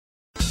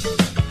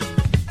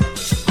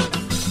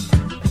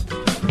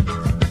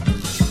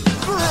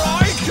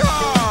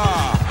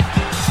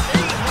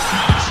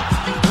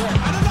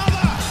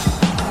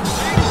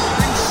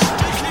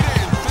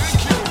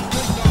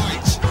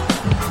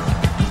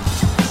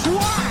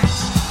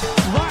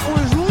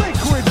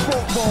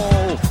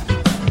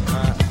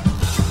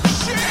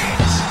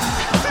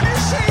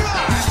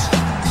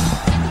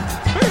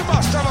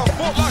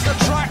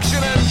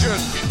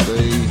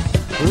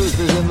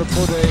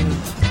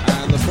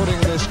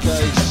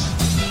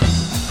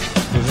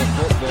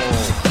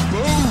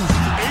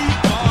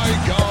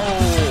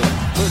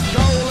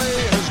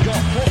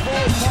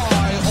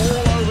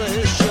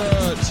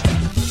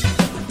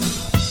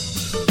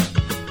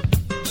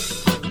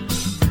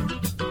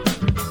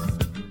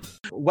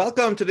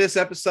Welcome to this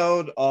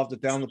episode of the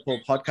Down the Pub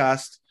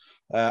podcast.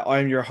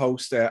 I'm your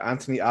host,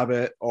 Anthony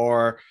Abbott,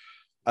 or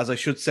as I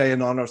should say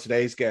in honor of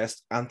today's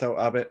guest, Anto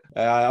Abbott.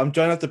 I'm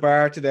joined at the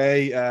bar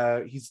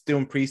today. He's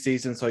doing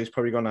pre-season, so he's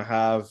probably going to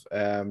have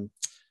a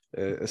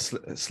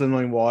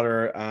slimline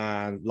water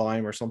and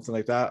lime or something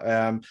like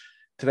that.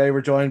 Today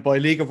we're joined by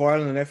League of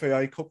Ireland and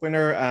FAI Cup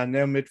winner and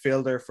now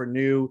midfielder for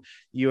new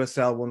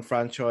USL 1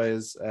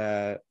 franchise,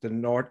 the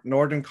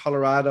Northern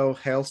Colorado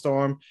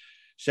Hailstorm,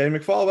 Shane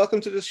McFall.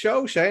 Welcome to the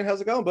show, Shane. How's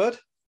it going, bud?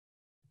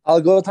 All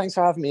good. Thanks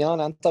for having me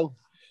on, Anto.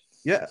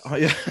 Yeah.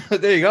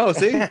 There you go.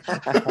 See,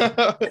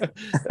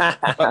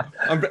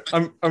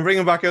 I'm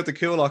bringing back out the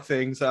Coolock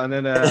things, and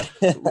then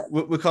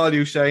we'll call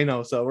you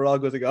Shane. So we're all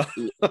good to go.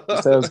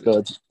 Sounds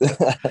good.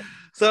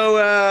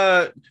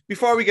 So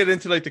before we get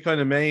into like the kind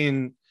of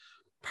main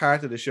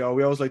part of the show,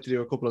 we always like to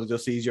do a couple of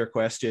just easier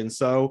questions.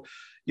 So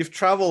you've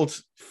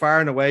traveled far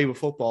and away with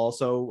football.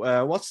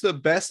 So what's the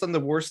best and the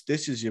worst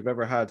dishes you've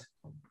ever had,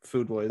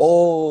 food-wise?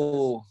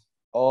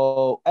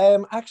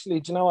 Actually,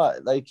 do you know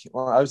what?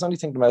 I was only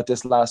thinking about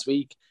this last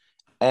week.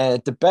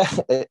 The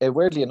best,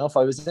 weirdly enough,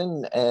 I was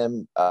in.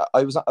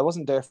 I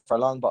wasn't there for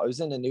long, but I was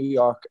in a New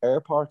York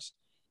airport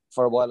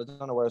for a while. I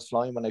don't know where I was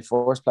flying when I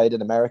first played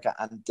in America,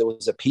 and there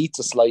was a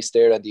pizza slice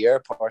there at the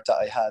airport that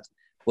I had.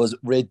 Was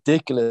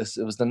ridiculous.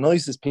 It was the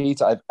nicest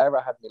pizza I've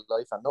ever had in my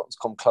life, and nothing's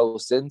come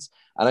close since.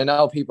 And I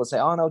know people say,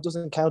 "Oh no, it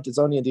doesn't count. It's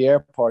only in the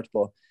airport,"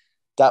 but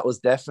that was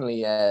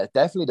definitely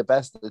the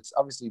best. It's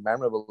obviously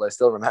memorable. I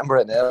still remember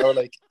it now.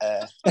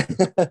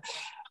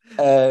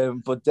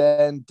 But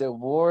then the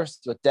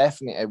worst, but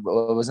definitely, it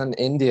was in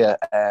India.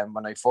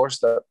 When I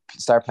first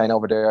started playing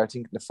over there, I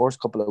think in the first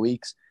couple of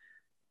weeks,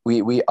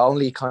 we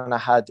only kind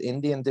of had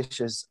Indian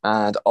dishes,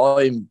 and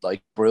I'm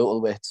like brutal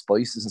with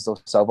spices and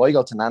stuff. So if I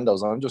go to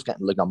Nando's, I'm just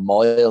getting like a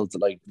mild,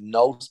 like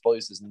no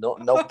spices, no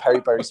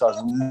peri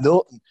sauce,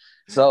 nothing.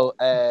 So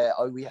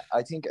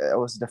I think it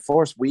was the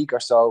first week or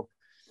so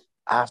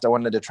after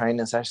one of the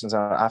training sessions,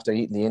 after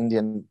eating the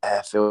Indian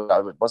food,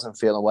 I wasn't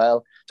feeling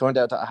well. Turned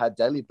out that I had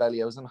Delhi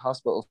belly. I was in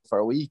hospital for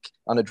a week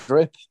on a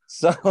drip.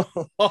 So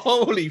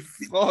holy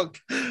fuck!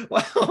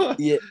 Wow.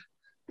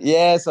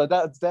 Yeah. So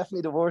that's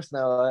definitely the worst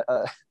now.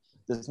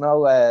 There's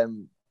no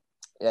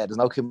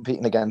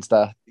competing against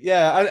that.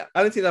 Yeah,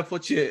 I don't think that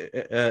puts you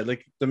that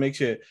makes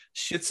you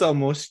shit so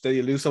much that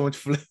you lose so much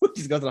fluid.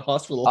 You go to the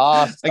hospital.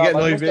 I get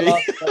an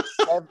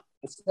IV.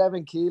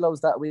 7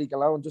 kilos that week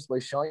alone just by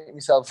shining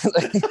myself.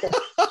 It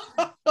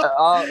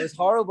was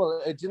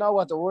horrible. Do you know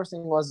what the worst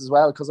thing was as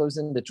well? Because I was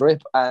in the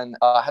drip and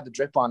I had the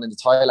drip on in the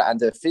toilet, and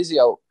the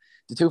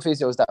two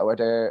physios that were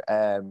there,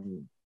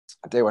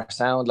 they were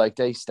sound. Like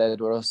they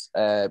stayed with us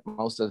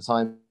most of the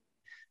time.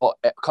 But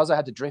because I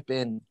had to drip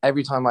in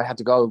every time I had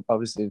to go,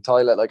 obviously the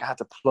toilet, like I had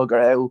to plug her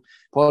out,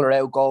 pull her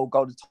out, go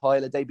to the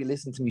toilet. They'd be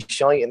listening to me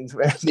shining from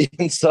the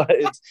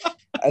inside,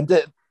 and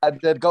then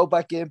go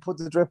back in, put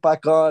the drip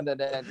back on, and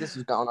then this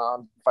was going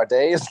on for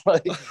days.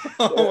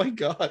 Oh my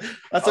god,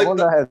 I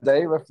wonder how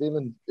they were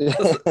feeling.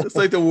 It's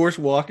like the worst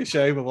walk of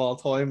shame of all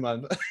time,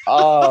 man.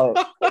 Oh,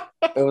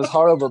 it was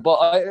horrible,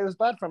 but it was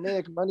bad for me.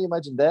 I can only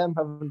imagine them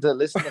having to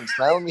listen and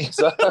smell me.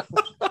 So.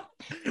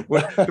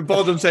 Both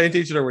of them saying to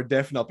each other, we're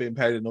definitely not being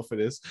paid enough for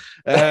this.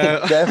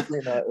 Definitely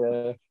not,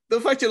 yeah.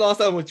 The fact you lost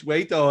that much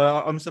weight, though,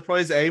 I'm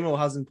surprised Amo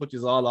hasn't put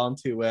you all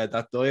onto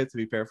that diet, to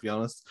be perfectly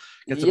honest.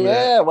 Well,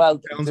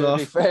 to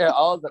be fair,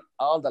 all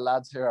the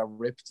lads here are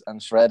ripped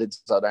and shredded,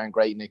 so they aren't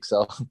great, Nick,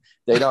 so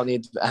they don't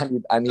need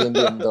any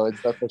Indian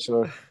diets, that's for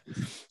sure.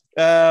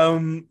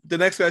 The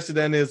next question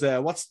then is,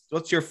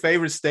 what's your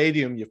favourite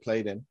stadium you've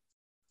played in?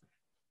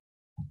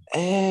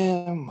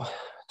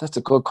 That's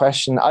a good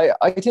question. I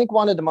think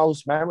one of the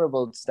most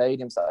memorable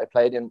stadiums that I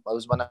played in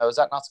was when I was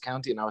at Notts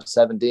County and I was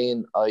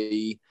 17.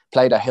 I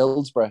played at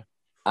Hillsborough,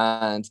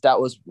 and that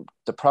was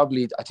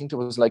I think there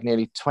was like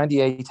nearly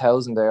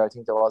 28,000 there. I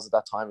think there was at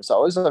that time. So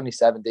I was only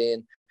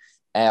 17.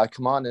 I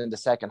come on in the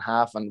second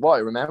half, and what I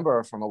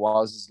remember from it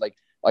was like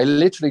I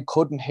literally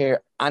couldn't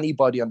hear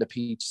anybody on the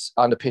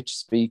pitch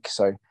speak.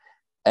 So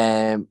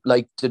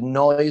like the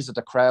noise of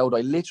the crowd,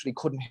 I literally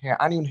couldn't hear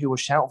anyone who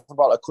was shouting for the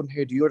ball. I couldn't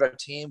hear the other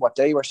team, what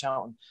they were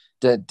shouting.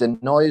 The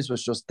noise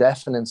was just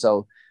deafening.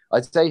 So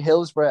I'd say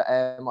Hillsborough.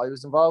 I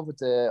was involved with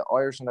the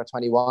Irish under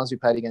 21s. We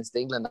played against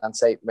England and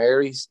St.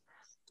 Mary's,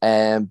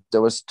 I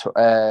was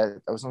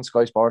on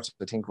Sky Sports.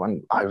 I think I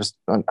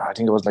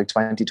think it was like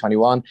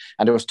 2021,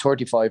 and there was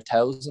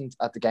 35,000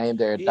 at the game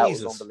there. Jesus. That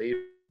was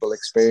unbelievable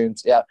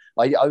experience. Yeah,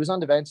 I was on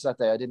the bench that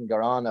day. I didn't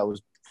go on. I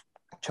was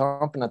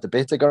chomping at the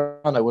bit to go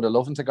on. I would have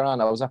loved to go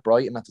on. I was at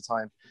Brighton at the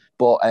time,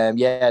 but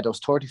yeah, there was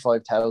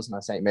 35,000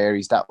 at St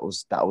Mary's. That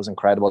was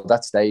incredible.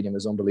 That stadium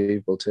is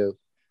unbelievable too.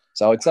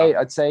 So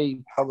I'd say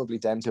probably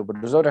them two, but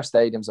there's other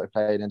stadiums I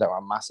played in that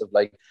were massive,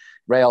 like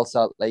Real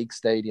Salt Lake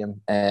Stadium.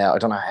 I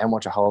don't know how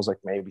much it holds, like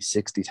maybe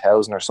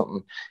 60,000 or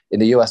something. In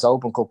the US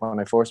Open Cup when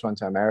I first went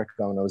to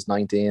America when I was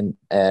 19,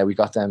 we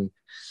got them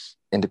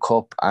in the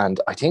cup, and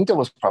I think there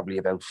was probably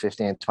about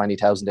 15,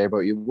 20,000 there,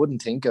 but you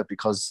wouldn't think it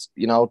because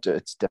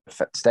the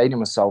stadium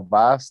was so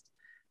vast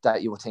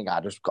that you would think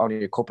there's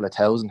only a couple of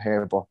thousand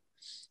here. But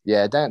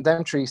yeah,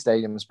 them three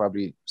stadiums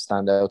probably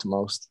stand out the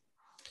most.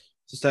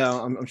 Just,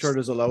 I'm sure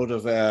there's a load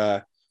of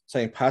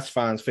St. Pat's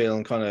fans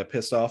feeling kind of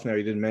pissed off now.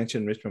 You didn't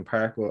mention Richmond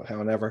Park, but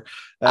however.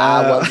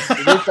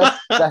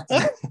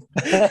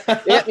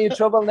 Get me in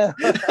trouble now.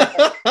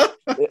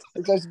 It's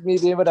just me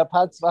being with a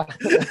Pats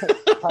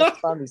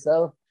fan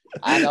myself.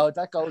 I know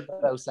that goes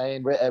without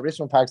saying.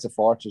 Richmond Park's a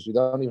fortress. You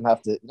don't even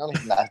have to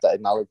acknowledge that.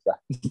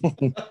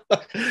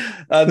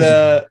 And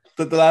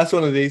the last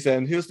one of these,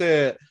 then, who's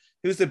the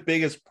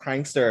biggest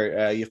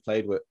prankster you've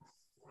played with?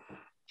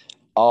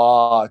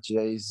 Oh,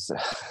 jeez.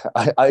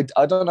 I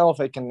don't know if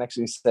I can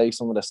actually say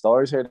some of the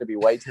stories here to be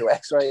way too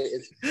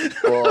X-rated,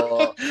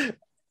 but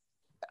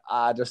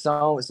there's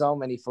so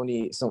many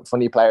funny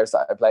players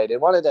that I played in.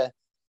 One of the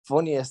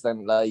funniest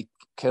and like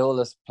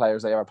coolest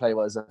players I ever played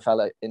was a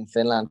fella in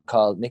Finland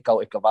called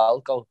Nico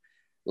Ikovalko.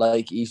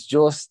 Like he's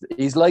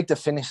like the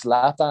Finnish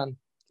Zlatan.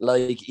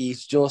 Like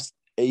he's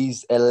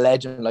a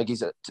legend. Like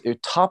he's a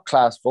top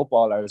class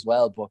footballer as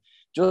well, but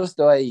just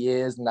the way he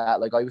is and that,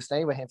 like I was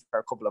staying with him for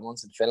a couple of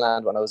months in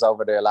Finland when I was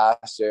over there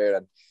last year,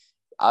 and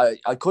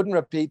I couldn't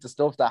repeat the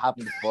stuff that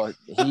happened, but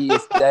he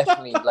is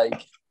definitely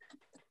like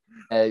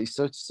he's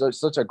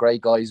such a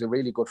great guy. He's a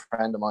really good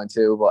friend of mine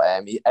too. But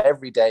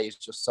every day is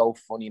just so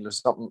funny.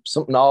 There's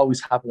something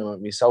always happening with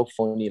me. So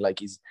funny. Like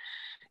he's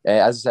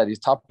as I said, he's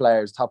top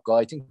player, he's top guy.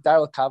 I think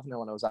Daryl Kavanagh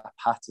when I was at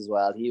Pats as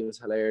well. He was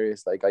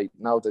hilarious. Like I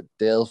know the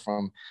deal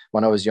from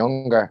when I was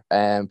younger,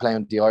 playing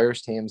with the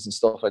Irish teams and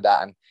stuff like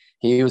that. And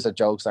he was a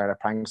jokester and a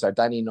prankster.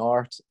 Danny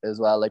North as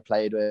well. I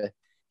played with.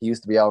 He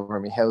used to be over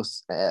in my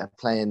house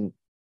playing.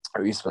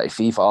 I used to play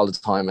FIFA all the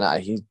time,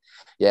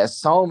 and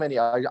so many.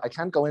 I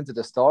can't go into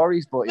the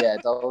stories, but yeah,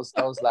 those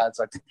lads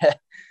are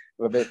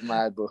a bit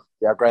mad, but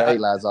they're great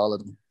lads, all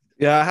of them.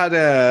 Yeah, I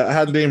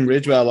had Liam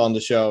Ridgewell on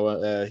the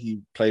show.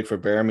 He played for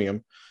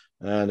Birmingham,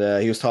 and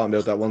he was talking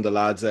about that one of the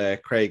lads,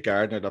 Craig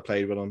Gardner, that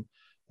played with him.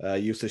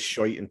 Used to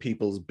shite in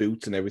people's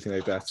boots and everything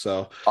like that.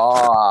 So,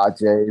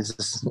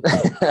 Jesus,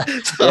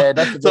 yeah,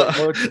 that's a bit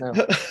much now.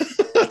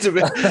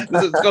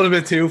 It's gone a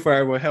bit too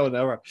far, but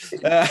however.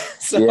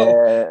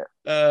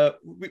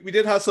 We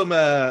did have some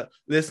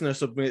listener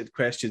submitted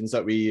questions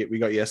that we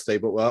got yesterday,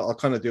 but I'll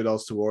kind of do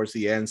those towards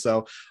the end.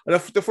 So the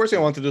first thing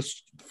I wanted to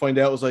just find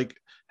out was like,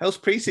 how's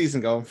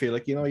preseason going for you?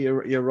 Like,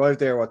 you arrived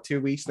there 2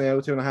 weeks now,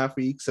 2.5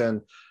 weeks,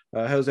 and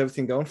how's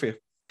everything going for you?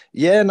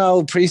 Yeah,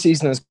 no,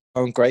 preseason is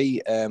going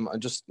great. I'm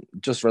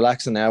just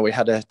relaxing now. We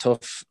had a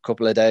tough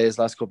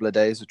last couple of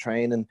days of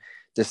training.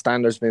 The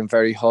standard's been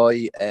very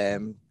high.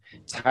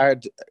 It's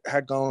hard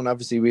going.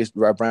 Obviously,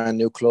 we're a brand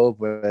new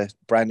club with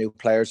brand new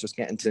players just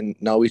getting to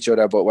know each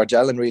other, but we're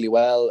gelling really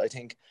well. I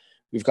think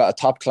we've got a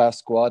top class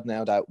squad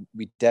now that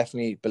we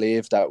definitely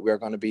believe that we're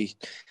going to be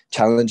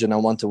challenging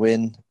and want to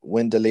win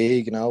the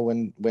league,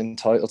 win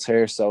titles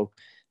here. So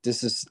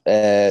this is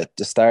the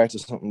start of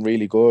something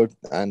really good,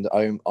 and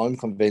I'm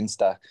convinced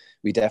that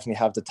we definitely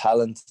have the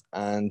talent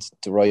and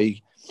the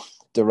right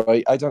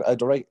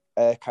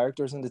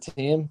characters in the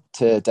team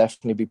to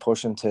definitely be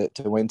pushing to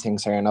win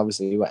things here. And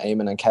obviously with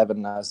Eamon and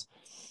Kevin as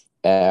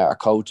our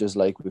coaches,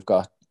 like we've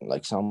got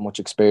like so much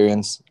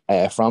experience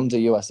from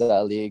the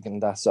USL League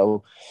and that,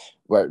 so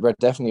we're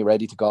definitely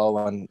ready to go.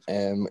 And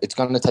it's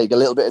going to take a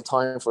little bit of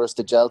time for us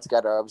to gel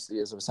together. Obviously,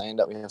 as I was saying,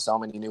 that we have so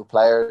many new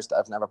players that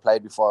have never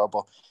played before,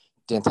 but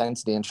the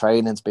intensity in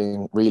training's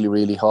been really,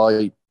 really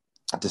high.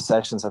 The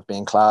sessions have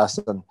been class,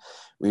 and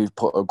we've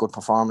put a good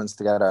performance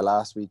together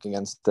last week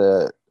against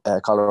the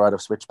Colorado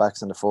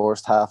Switchbacks in the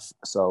first half.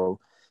 So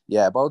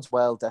yeah, bodes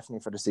well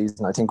definitely for the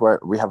season. I think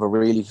we have a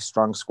really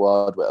strong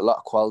squad with a lot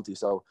of quality,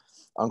 so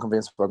I'm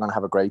convinced we're going to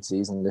have a great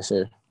season this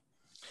year.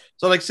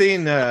 So like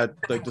seeing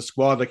like the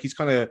squad, like he's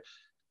kind of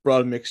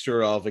brought a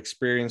mixture of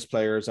experienced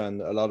players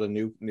and a lot of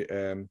new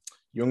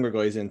younger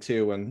guys in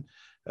too. And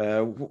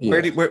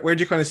where do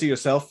you kind of see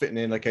yourself fitting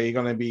in? Like, are you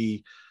going to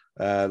be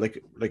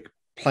like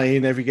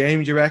playing every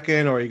game, do you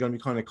reckon, or are you going to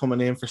be kind of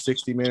coming in for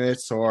 60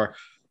 minutes, or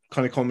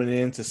kind of coming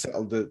in to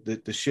settle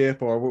the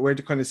ship, or where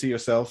do you kind of see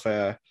yourself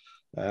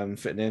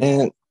fitting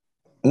in?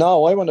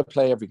 No, I want to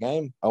play every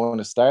game. I want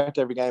to start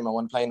every game. I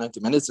want to play 90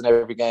 minutes in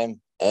every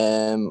game.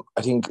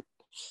 I think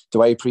the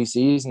way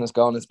pre-season has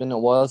gone, it's been a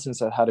while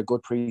since I had a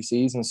good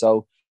pre-season,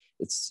 so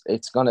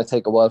it's going to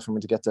take a while for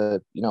me to get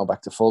to,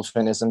 back to full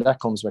fitness, and that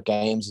comes with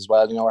games as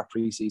well, our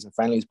pre-season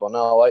friendlies. But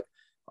no,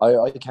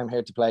 I came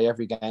here to play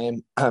every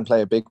game and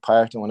play a big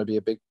part. I want to be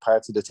a big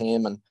part of the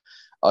team, and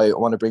I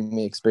want to bring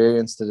me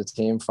experience to the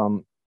team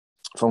from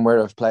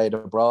where I've played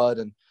abroad,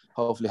 and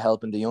hopefully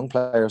helping the young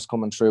players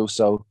coming through.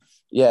 So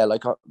yeah,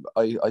 like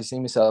I see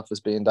myself as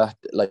being that,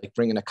 like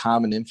bringing a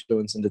calming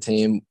influence in the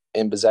team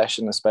in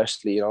possession,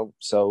 especially,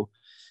 So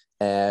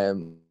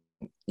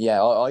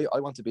yeah, I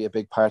want to be a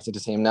big part of the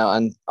team now,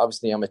 and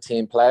obviously I'm a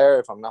team player.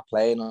 If I'm not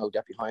playing, I'll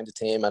get behind the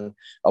team, and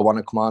I want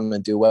to come on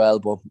and do well.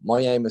 But my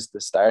aim is to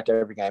start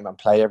every game and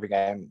play every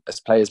game,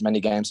 play as many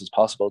games as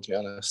possible, to be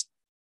honest.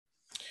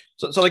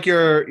 So like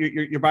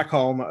you're back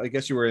home. I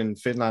guess you were in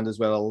Finland as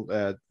well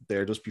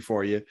there just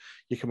before you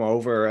come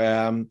over.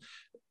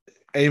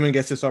 Eamon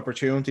gets this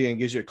opportunity and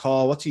gives you a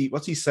call. What's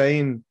he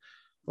saying?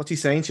 What's he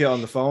saying to you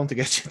on the phone to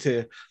get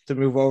you to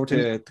move over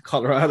to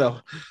Colorado?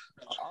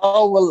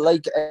 Oh, well,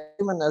 like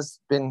Eamon has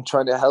been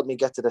trying to help me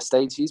get to the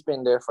States. He's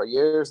been there for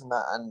years, and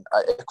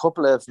a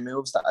couple of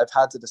moves that I've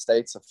had to the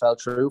States have fell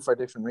through for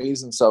different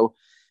reasons. So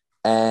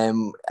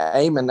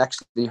Eamon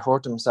actually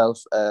hurt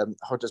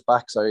his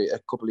back, a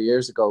couple of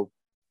years ago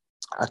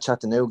at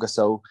Chattanooga.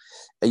 So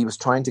he was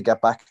trying to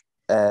get back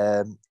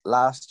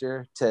last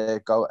year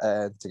to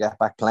get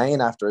back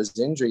playing after his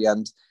injury,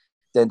 and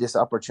then this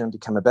opportunity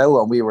came about,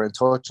 and we were in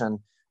touch. And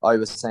I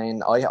was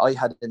saying I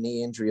had a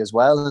knee injury as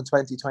well in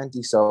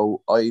 2020,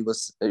 so we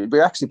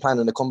were actually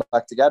planning to come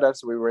back together.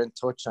 So we were in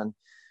touch, and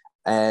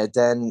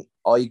then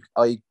I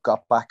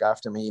got back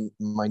after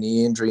my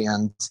knee injury,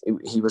 and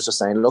he was just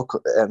saying,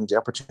 look, the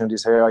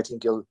opportunity's here. I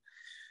think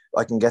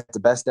I can get the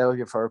best out of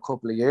you for a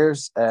couple of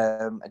years.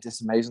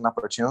 This amazing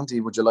opportunity.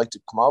 Would you like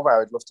to come over?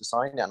 I'd love to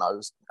sign you. And I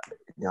was,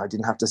 I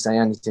didn't have to say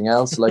anything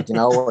else. Like,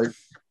 I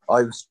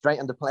was straight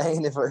on the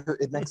plane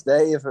next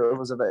day if it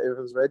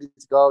was ready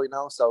to go.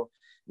 So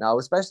now,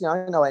 especially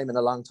I know Eamon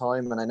a long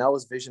time, and I know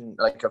his vision.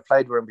 Like, I've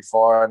played with him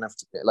before, and I've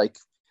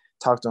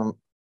talked to him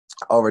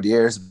over the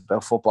years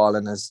about football,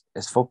 and his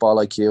football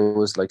IQ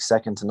was like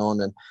second to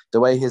none. And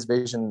the way his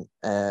vision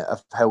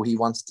of how he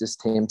wants this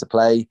team to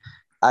play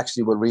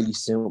actually will really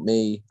suit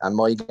me and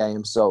my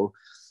game. So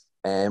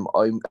I'm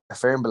a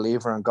firm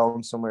believer in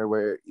going somewhere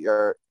where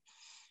your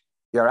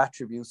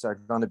attributes are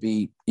going to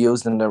be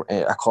used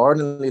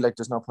accordingly. Like,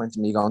 there's no point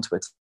in me going to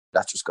it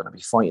that's just going to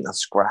be fighting and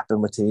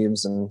scrapping with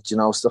teams and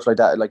stuff like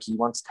that. Like, he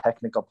wants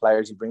technical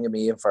players. He's bringing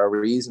me in for a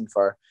reason,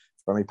 for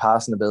my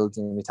passing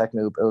ability and my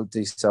technical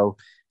ability. So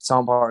it's so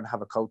important to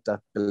have a coach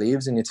that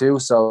believes in you too.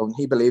 So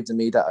he believed in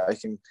me that I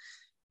can,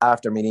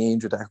 after my knee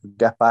injury, that I could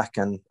get back,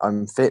 and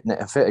I'm fit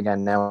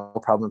again now,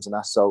 no problems in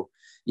that. So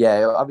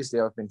yeah, obviously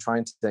I've been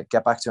trying to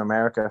get back to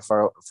America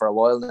for a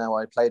while now.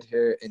 I played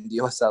here in the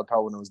USL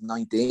Pro when I was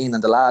 19,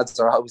 and the lads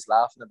are always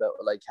laughing about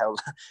like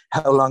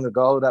how long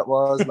ago that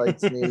was. Like,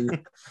 to me,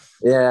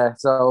 yeah.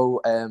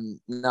 So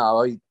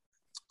no,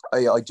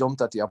 I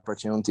jumped at the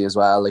opportunity as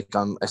well. Like,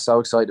 I'm so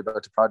excited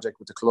about the project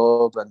with the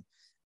club and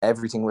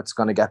everything that's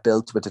going to get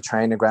built with the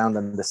training ground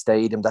and the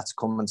stadium that's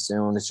coming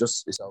soon.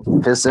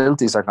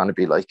 Facilities are going to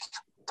be like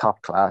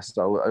top class.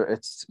 So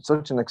it's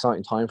such an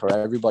exciting time for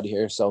everybody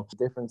here. So the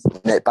difference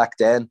back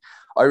then,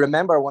 I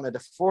remember one of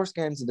the first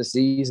games of the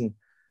season,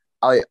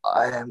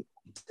 the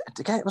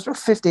game was about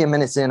 15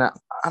 minutes in, and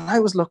I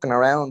was looking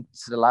around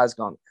to the lads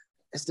going,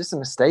 is this a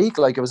mistake?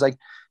 Like, it was like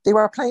they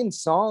were playing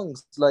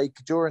songs like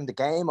during the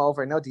game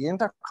over, the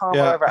intercom or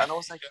whatever, and I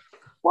was like,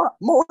 what?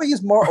 More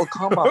use Mortal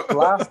Kombat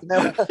blasting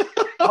out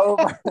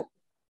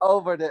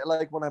over the,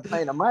 like, when I'm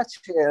playing a match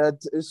here.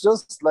 It's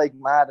just like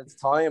mad at the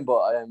time,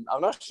 but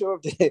I'm not sure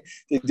if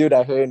they do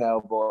that here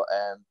now. But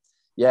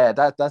yeah,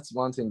 that's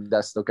one thing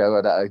that stuck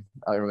out that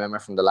I remember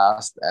from the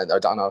last. I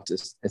don't know if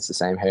it's the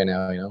same here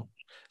now.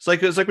 It's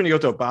like when you go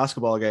to a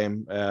basketball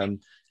game,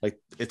 like,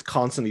 it's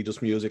constantly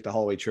just music the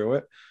whole way through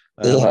it.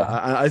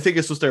 I think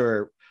it's just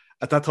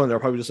at that time they were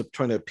probably just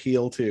trying to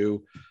appeal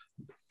to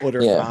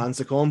other fans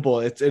to come,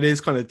 but it is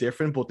kind of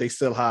different. But they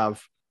still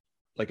have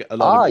like a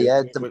lot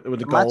with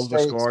the goals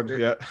they scored.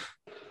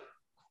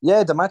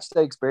 Yeah, the match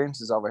day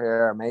experiences over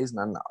here are amazing,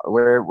 and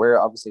we're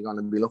obviously going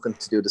to be looking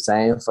to do the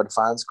same for the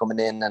fans coming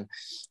in.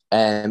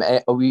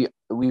 And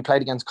we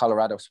played against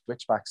Colorado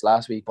Switchbacks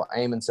last week, but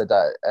Eamon said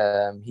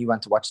that he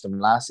went to watch them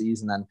last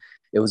season, and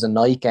it was a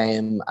night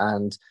game,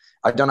 and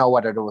I don't know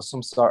whether there was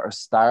some sort of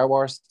Star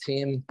Wars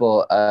theme,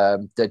 but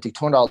they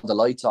turned all the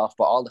lights off,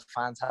 but all the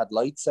fans had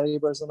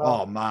lightsabers and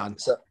all. Oh man!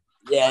 So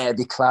yeah,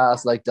 the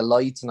class, like the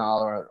lights and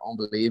all are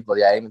unbelievable.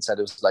 Yeah, Eamon said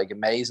it was like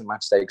amazing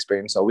match day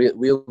experience. So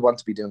we'll want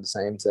to be doing the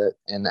same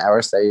in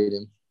our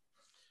stadium.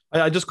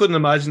 I just couldn't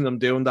imagine them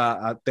doing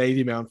that at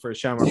Dalymount for a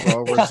Shamrock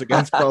Rovers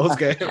against Pros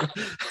game.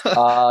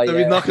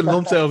 They'd be knocking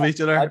lumps out of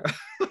each other.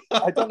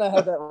 I don't know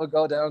how that will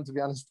go down, to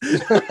be honest.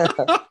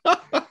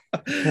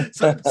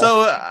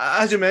 so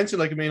as you mentioned,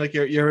 like, I mean, like,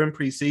 you're in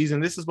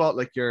preseason. This is what,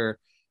 like, your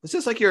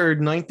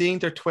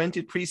 19th or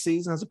 20th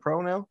preseason as a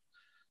pro now?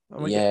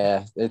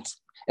 Yeah,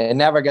 it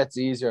never gets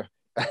easier.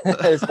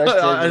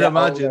 I'd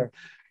imagine.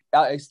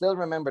 I still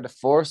remember the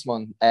first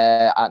one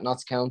at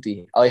Notts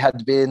County. I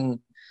had been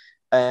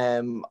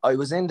I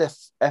was in the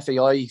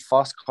FAI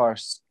FOSS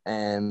course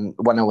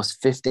when I was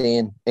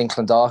 15 in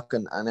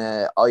Clondalkin, and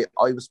I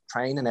was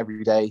training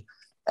every day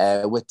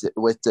with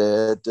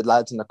the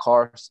lads in the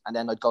course, and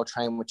then I'd go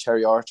train with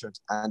Cherry Orchard,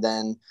 and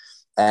then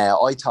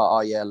I thought,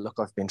 oh yeah, look,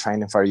 I've been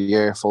training for a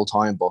year full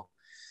time, but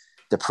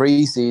the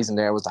pre-season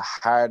there was the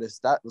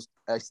hardest.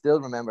 I still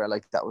remember,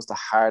 like, that was the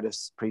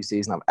hardest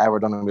pre-season I've ever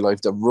done in my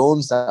life. The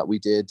runs that we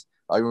did,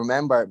 I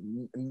remember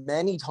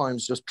many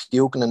times just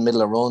puking in the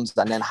middle of runs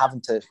and then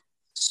having to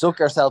suck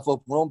yourself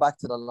up, run back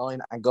to the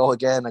line and go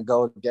again and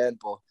go again.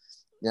 But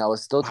it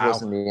stood to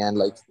us in the end.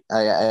 Like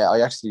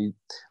I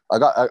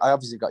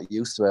obviously got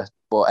used to it,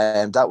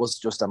 but that was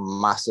just a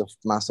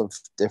massive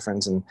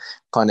difference in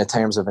kind of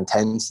terms of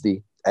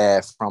intensity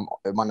from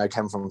when I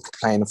came from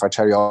playing for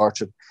Cherry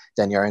Orchard.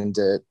 Then you're in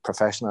the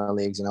professional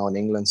leagues, in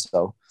England.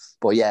 So,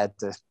 but yeah,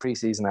 the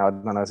pre-season now, I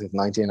don't know, I think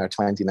 19 or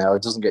 20 now,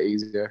 it doesn't get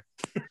easier.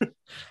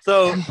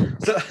 So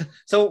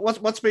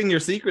what's been your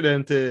secret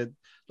then to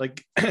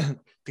like to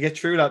get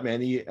through that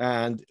many?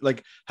 And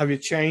like, have you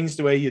changed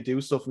the way you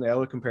do stuff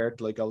now compared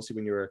to like obviously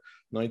when you were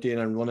 19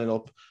 and running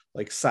up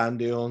like sand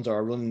dunes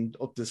or running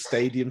up the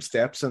stadium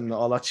steps and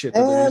all that shit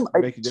that they used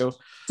to make you do?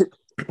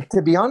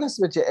 To be honest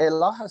with you, a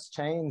lot has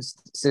changed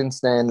since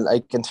then.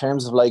 Like in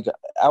terms of like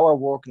our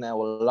work now,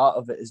 a lot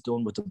of it is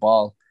done with the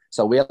ball.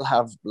 So we'll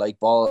have like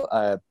ball,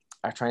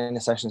 our training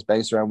sessions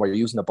based around we're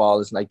using the ball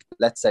as like,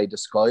 let's say,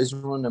 disguise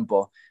running,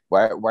 but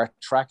we're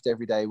tracked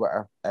every day. We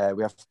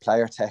have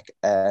player tech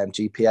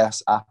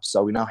GPS apps,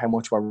 so we know how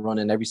much we're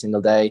running every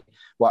single day,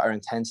 what our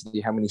intensity,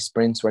 how many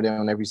sprints we're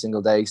doing every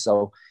single day.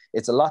 So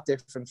it's a lot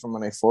different from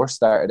when I first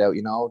started out.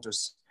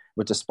 Just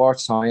with the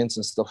sports science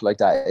and stuff like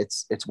that,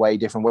 it's way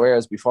different.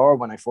 Whereas before,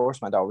 when I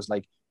first went, I was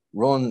like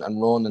run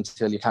and run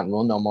until you can't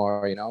run no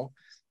more.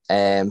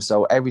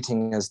 So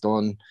everything is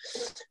done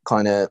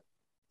kind of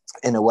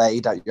in a way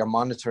that you're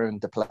monitoring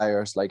the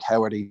players, like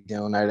how are they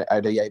doing?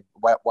 Are they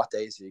what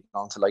days are you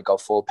going to like go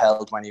full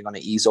pelt? When are you going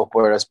to ease up?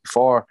 Whereas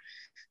before,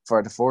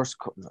 for the first,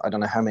 I don't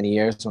know how many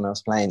years when I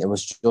was playing, it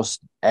was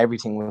just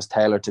everything was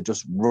tailored to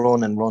just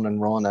run and run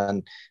and run,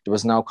 and there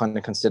was no kind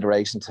of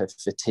consideration to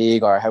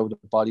fatigue or how the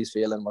body's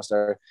feeling. Was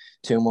there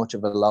too much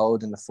of a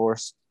load in the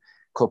first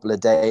couple of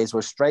days?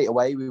 Where straight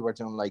away we were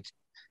doing like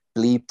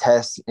bleep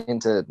tests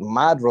into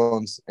mad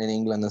runs in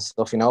England and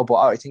stuff, but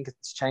I think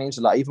it's changed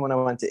a lot. Even when I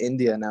went to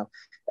India now,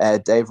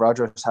 Dave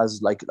Rogers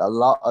has like a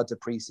lot of the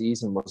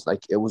pre-season was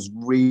like, it was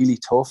really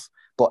tough,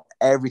 but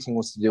everything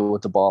was to do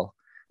with the ball.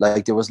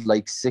 Like there was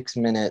like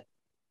 6-minute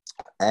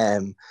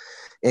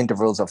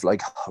intervals of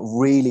like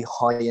really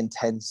high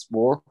intense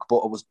work,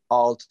 but it was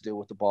all to do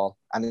with the ball,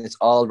 and it's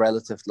all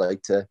relative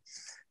like to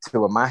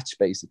a match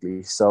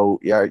basically. So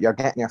you're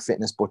getting your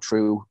fitness but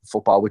through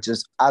football, which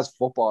is, as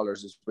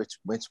footballers, is which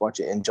what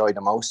you enjoy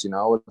the most.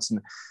 It's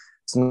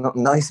not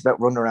nice about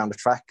running around the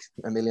track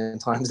a million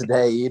times a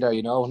day either.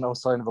 No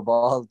sign of a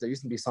ball. There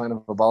used to be sign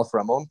of a ball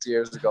for a month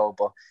years ago,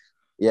 but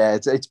yeah,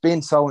 it's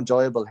been so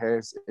enjoyable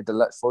here.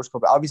 The first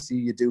couple, obviously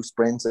you do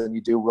sprints and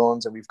you do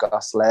runs, and we've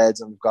got sleds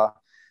and we've got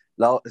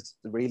it's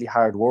really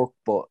hard work,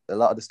 but a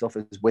lot of the stuff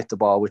is with the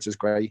ball, which is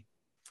great.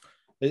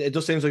 It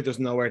just seems like there's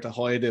nowhere to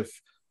hide if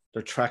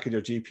they're tracking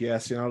your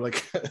GPS,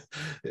 like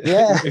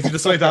yeah. If you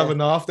decide to have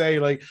an off day,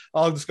 like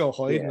I'll just go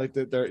hide, and like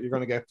you're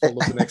gonna get pulled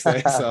up the next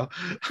day. So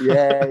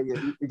yeah,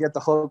 you get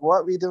the hug. What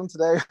are we doing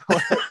today?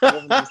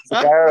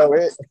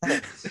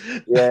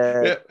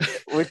 Yeah.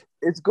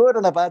 It's good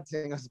and a bad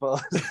thing, I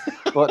suppose.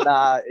 But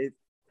nah, it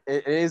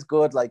is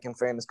good, like, in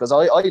fairness, because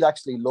I'd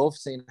actually love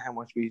seeing how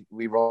much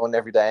we run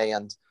every day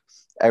and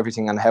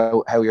everything, and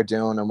how you're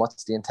doing and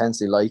what's the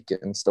intensity like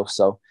and stuff.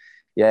 So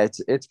yeah,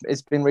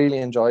 it's been really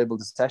enjoyable.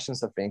 The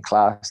sessions have been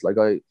class. Like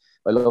I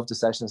love the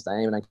sessions that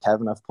Eamon and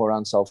Kevin have put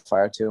on so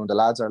far too, and the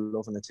lads are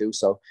loving it too.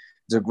 So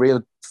there's a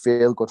real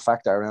feel good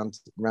factor around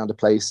the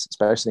place,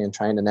 especially in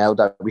training now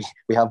that we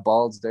have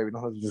balls there. We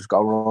don't have to just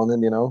go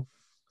running,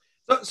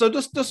 So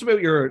just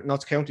about your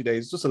Notts County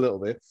days, just a little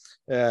bit.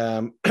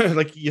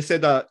 Like you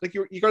said that like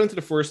you got into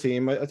the first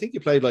team. I think you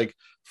played like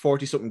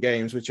 40 something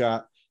games, which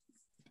at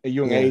a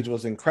young age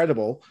was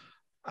incredible.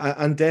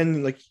 And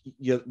then like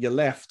you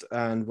left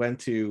and went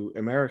to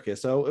America.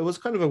 So it was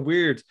kind of a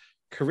weird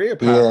career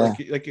path.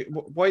 Like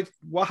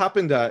what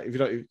happened if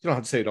you don't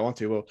have to say you don't want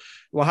to, well,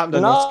 what happened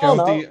at Notts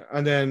County? No.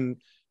 And then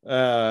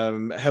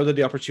how did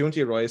the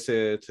opportunity arise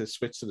to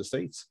switch to the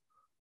States?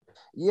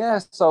 Yeah,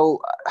 so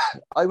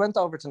I went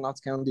over to Notts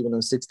County when I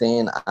was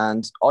 16,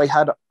 and I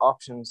had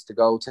options to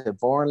go to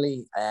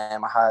Burnley. I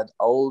had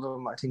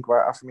Oldham, I think,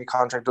 were offering me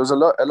contract. There was a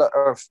lot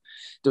of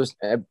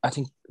I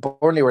think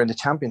Burnley were in the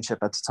Championship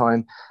at the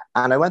time,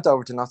 and I went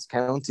over to Notts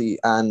County,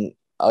 and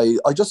I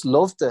just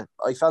loved it.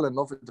 I fell in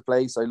love with the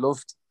place. I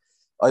loved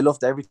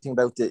everything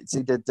about it.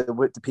 See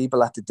with the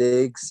people at the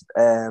digs.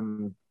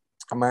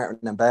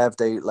 Martin and Bev,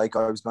 I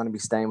was going to be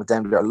staying with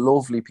them. They're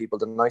lovely people,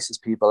 the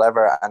nicest people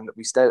ever. And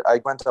I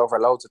went over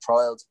loads of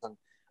trials, and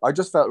I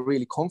just felt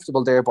really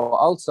comfortable there. But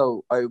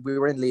also, we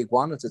were in League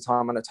One at the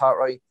time, and I thought,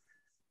 right,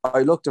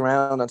 I looked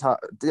around and thought,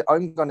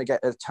 I'm going to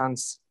get a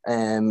chance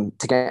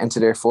to get into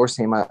their first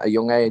team at a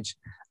young age.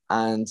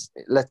 And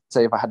let's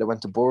say if I had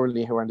went to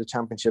Burley, who were in the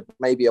championship,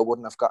 maybe I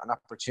wouldn't have got an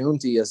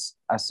opportunity as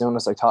soon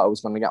as I thought I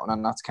was going to get one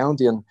on Notts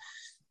County. And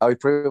I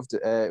proved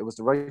it was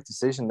the right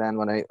decision then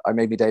when I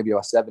made my debut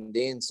at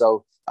 17.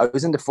 So I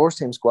was in the first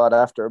team squad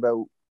after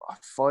about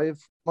 5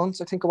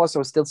 months, I think it was. So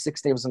I was still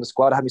 16. I was in the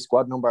squad. I had my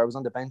squad number. I was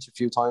on the bench a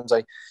few times.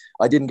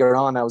 I didn't get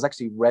on. I was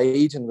actually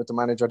raging with the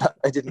manager that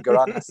I didn't get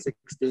on at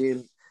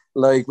 16.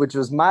 Like, which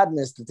was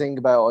madness to think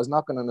about. I was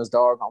knocking on his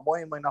door going,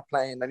 why am I not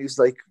playing? And he was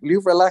like, will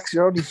you relax,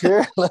 you're only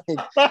here. Like,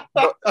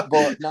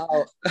 but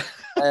now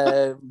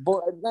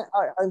but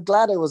I'm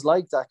glad I was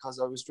like that, because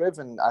I was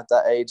driven at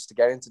that age to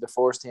get into the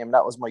first team.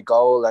 That was my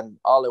goal, and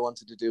all I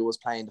wanted to do was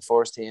play in the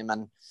first team.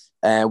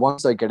 And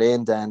once I got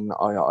in, then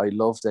I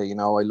loved it. You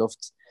know, I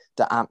loved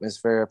the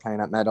atmosphere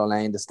playing at Meadow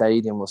Lane. The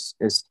stadium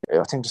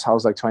I think just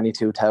housed like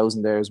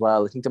 22,000 there as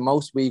well. I think the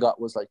most we got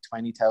was like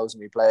 20,000.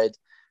 We played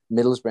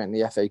Middlesbrough in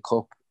the FA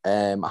Cup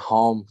at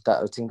home.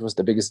 That I think was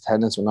the biggest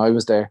attendance when I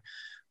was there.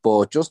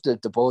 But just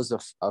the buzz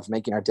of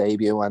making our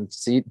debut, and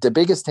see, the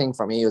biggest thing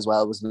for me as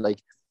well was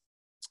like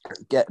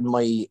getting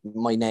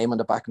my name on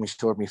the back of my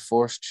shirt. My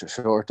first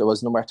shirt, it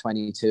was number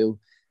 22,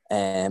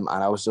 and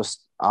I was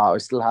just I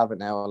still have it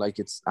now. Like,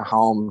 it's at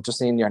home, just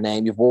seeing your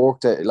name. You've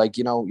worked it, like,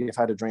 you know, you've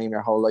had a dream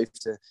your whole life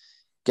to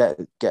get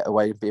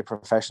away and be a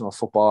professional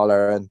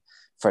footballer, and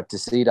to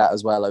see that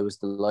as well, I was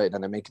delighted.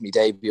 And I'm making my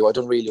debut. I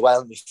done really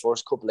well in my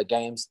first couple of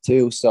games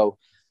too. So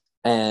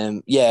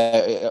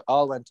yeah,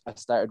 I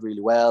started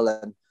really well,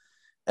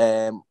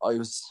 and I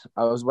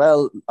was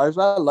well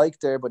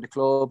liked there by the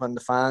club and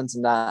the fans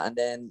and that. And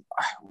then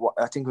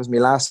I think it was my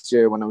last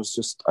year when I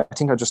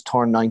just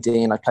turned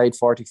 19. I played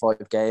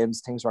 45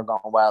 games. Things were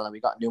going well, and we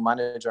got a new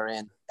manager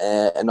in,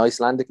 an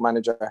Icelandic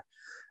manager,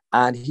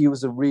 and he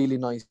was a really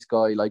nice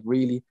guy, like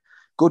really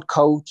good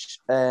coach.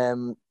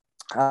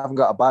 I haven't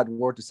got a bad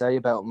word to say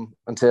about him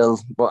until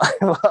what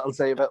I'll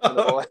say about him in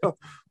a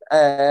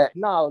while.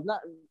 No,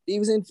 not, he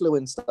was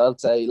influenced, I'll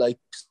say. Like,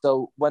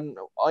 so when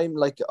I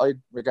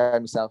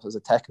regard myself as a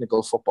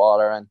technical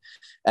footballer,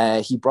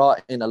 and he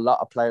brought in a lot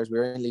of players. We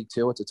were in League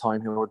Two at the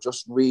time who were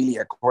just really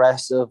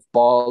aggressive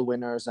ball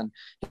winners, and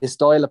his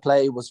style of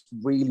play was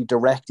really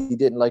direct. He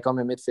didn't, like, I'm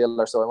a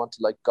midfielder, so I want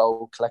to like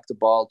go collect the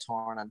ball,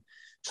 turn and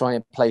try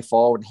and play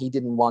forward. He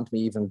didn't want me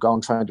even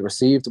going trying to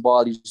receive the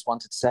ball. He just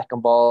wanted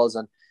second balls,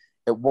 and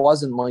it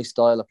wasn't my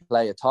style of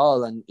play at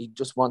all. And he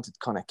just wanted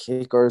kind of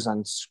kickers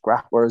and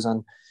scrappers.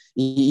 And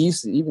he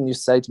used to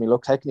say to me,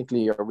 look,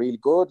 technically you're really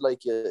good. Like,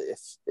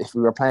 if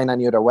we were playing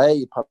any other way,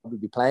 you'd probably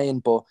be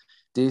playing. But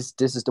this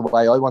is the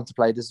way I want to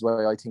play. This is the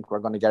way I think we're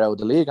going to get out of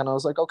the league. And I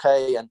was like,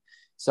 okay. And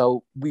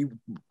so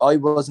I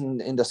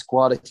wasn't in the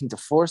squad. I think the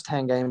first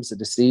 10 games of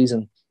the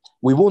season,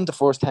 we won the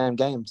first 10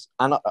 games.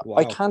 And Wow.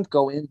 I can't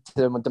go into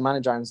the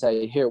manager and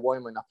say, here, why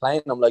am I not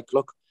playing? I'm like,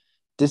 look,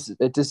 this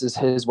is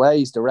his way.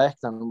 He's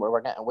direct, and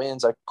we're getting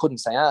wins. I couldn't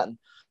say anything.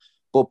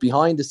 But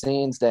behind the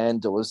scenes, then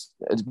there was,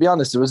 to be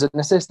honest, there was an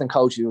assistant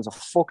coach. He was a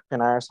fucking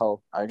arsehole.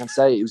 I can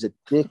say he was a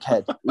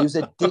dickhead. He was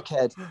a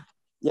dickhead.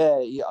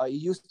 Yeah, he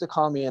used to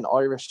call me an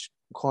Irish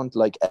cunt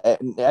like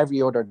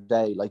every other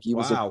day. Like, he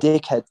was a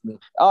dickhead to me.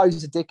 Oh, he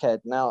was a dickhead.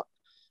 Now, I'm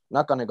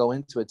not going to go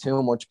into it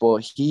too much, but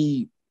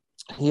he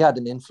had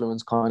an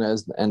influence kind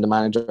of in the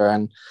manager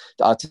and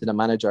to the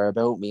manager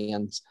about me.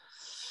 And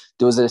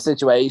there was a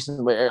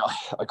situation where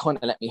I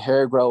couldn't let my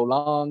hair grow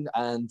long,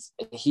 and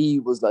he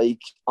was like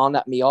on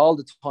at me all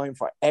the time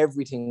for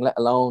everything, let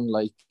alone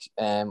like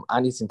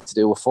anything to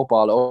do with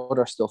football or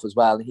other stuff as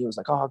well. And he was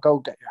like, oh, go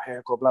get your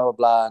hair cut, blah, blah,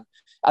 blah. And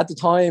at the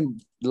time,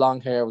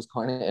 long hair was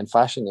kind of in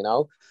fashion, you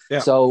know? Yeah.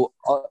 So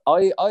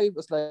I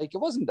was like, it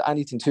wasn't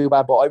anything too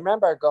bad, but I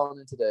remember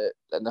going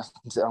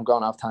I'm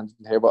going off tangent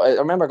here, but I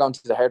remember going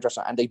to the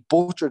hairdresser and they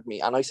butchered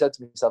me. And I said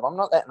to myself, I'm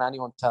not letting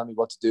anyone tell me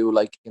what to do,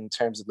 like in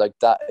terms of like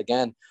that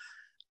again.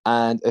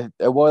 And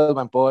a while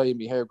went by and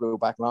my hair grew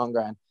back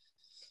longer. And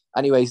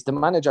anyways, the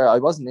manager, I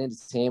wasn't in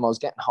the team. I was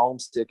getting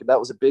homesick. And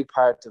that was a big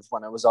part of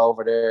when I was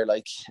over there.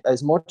 Like,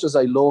 as much as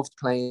I loved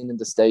playing in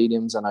the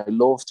stadiums and I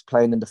loved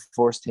playing in the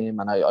first team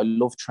and I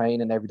loved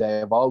training every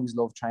day, I've always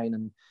loved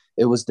training.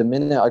 It was the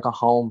minute I got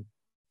home,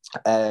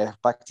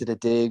 back to the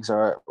digs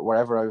or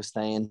wherever I was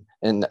staying,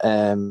 and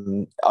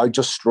I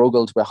just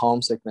struggled with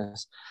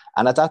homesickness.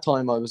 And at that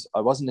time, I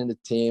wasn't in the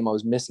team. I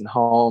was missing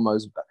home.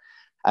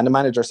 And the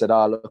manager said,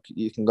 oh, look,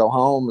 you can go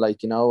home,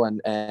 like, you know,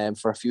 and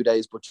for a few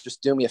days, but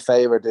just do me a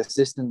favor. The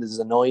assistant is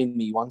annoying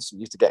me, wants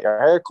you to get your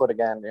hair cut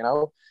again, you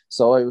know?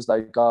 So I was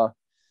like, oh,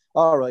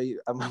 all right.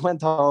 And I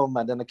went home,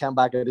 and then I came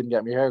back, I didn't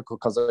get my hair cut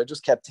because I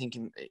just kept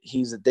thinking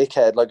he's a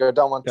dickhead. Like, I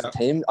don't want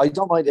him. I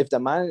don't mind if the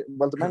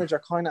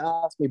manager kind of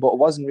asked me, but it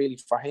wasn't really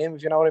for him,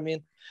 if you know what I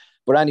mean.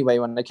 But anyway,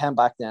 when I came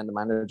back then, the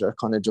manager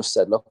kind of just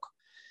said, look,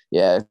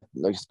 yeah,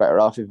 like, it's better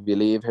off if you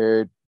leave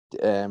here.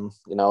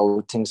 you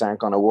know, things aren't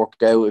going to work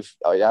out if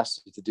I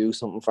ask you to do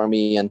something for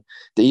me. And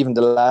even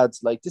the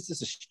lads, like, this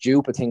is a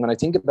stupid thing. When I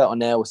think about it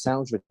now, it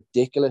sounds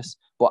ridiculous,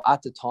 but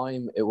at the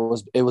time it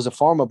was a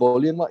form of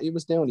bullying what he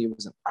was doing. He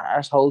was an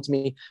arsehole to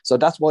me. So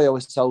that's why I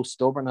was so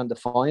stubborn and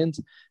defiant.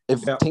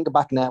 If think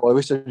back now, I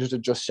wish I should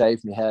have just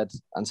shaved my head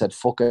and said,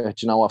 fuck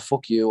it, you know what,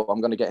 fuck you,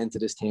 I'm going to get into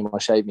this team, I'll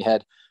shave my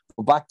head.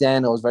 But back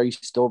then I was very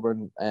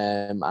stubborn,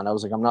 and I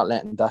was like, I'm not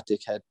letting that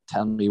dickhead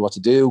tell me what to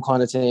do,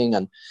 kind of thing.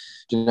 And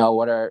you know,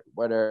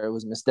 whether it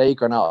was a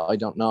mistake or not, I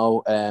don't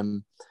know.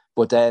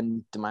 But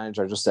then the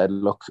manager just said,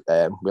 look,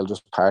 we'll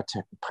just part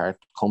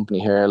company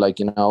here. Like,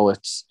 you know,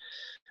 it's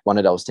one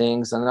of those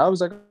things. And I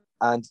was like,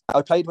 and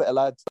I played with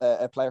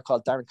a player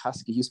called Darren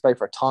Caskey. He used to play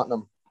for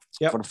Tottenham.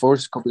 For the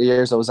first couple of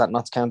years I was at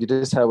Notts County.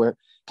 This is how it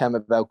came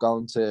about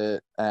going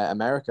to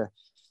America.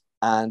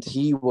 And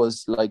he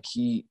was like,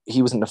 he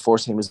was in the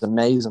first team. He was an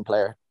amazing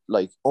player,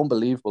 like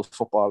unbelievable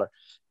footballer.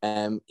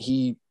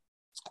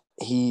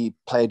 He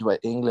played with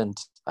England.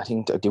 I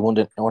think they won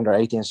the under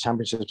 18s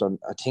championships.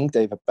 I think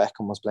David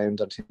Beckham was playing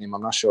that team.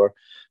 I'm not sure,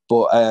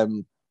 but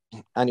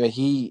anyway,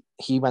 he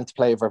went to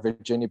play for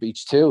Virginia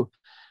Beach too.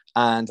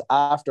 And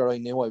after I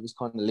knew I was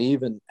kind of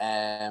leaving,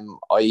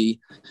 I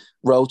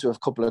wrote to a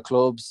couple of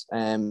clubs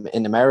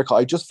in America.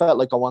 I just felt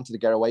like I wanted to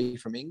get away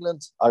from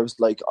England. I was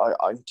like,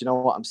 I you know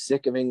what? I'm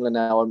sick of England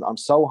now. I'm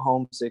so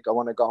homesick. I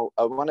want to go.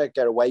 I want to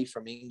get away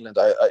from England.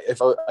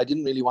 I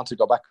didn't really want to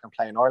go back and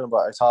play in Ireland,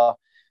 but I thought,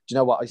 you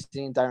know what? I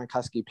seen Darren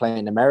Caskey play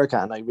in America,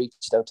 and I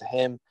reached out to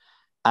him,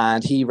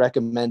 and he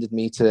recommended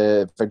me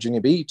to Virginia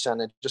Beach,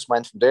 and it just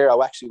went from there.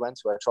 I actually went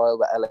to a trial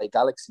with LA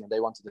Galaxy, and they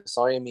wanted to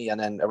sign me, and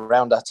then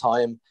around that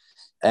time,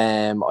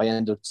 I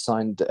ended up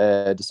deciding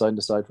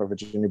to side for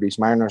Virginia Beach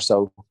Mariners.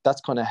 So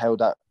that's kind of how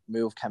that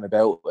move came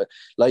about. But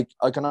like,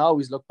 I can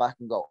always look back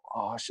and go,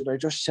 oh, should I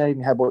just shave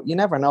my head? But you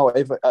never know.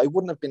 If I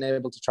wouldn't have been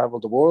able to travel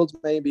the world,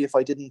 maybe if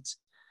I didn't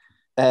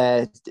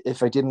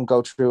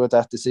go through with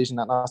that decision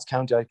at Notts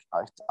County,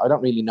 I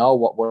don't really know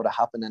what would have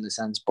happened in a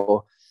sense.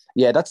 But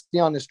yeah, that's the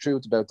honest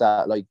truth about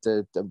that. Like,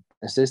 the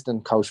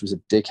assistant coach was a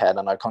dickhead,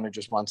 and I kind of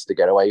just wanted to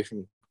get away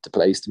from the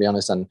place, to be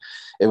honest. And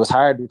it was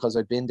hard because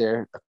I'd been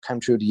there, I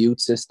came through the youth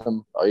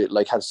system. I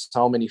like had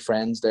so many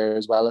friends there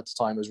as well at the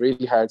time. It was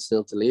really hard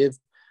still to leave,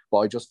 but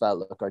I just felt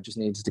like I just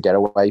needed to get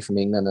away from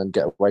England and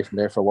get away from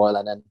there for a while.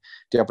 And then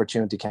the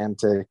opportunity came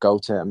to go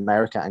to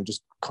America and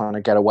just kind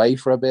of get away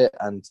for a bit.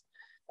 And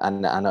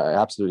I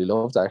absolutely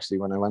loved it, actually,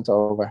 when I went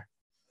over.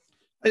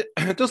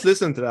 Just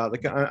listen to that.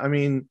 Like, I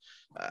mean,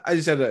 as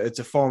you said, it's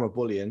a form of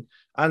bullying.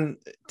 And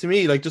to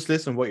me, like, just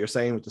listen to what you're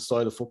saying with the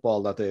style of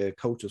football that the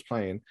coach was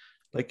playing.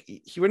 Like,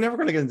 you were never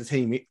going to get into the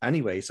team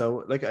anyway.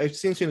 So, like, I've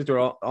seen that they're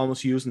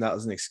almost using that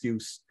as an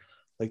excuse,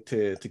 like,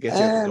 to get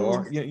you out the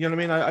door. You know what I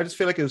mean? I just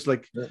feel like it was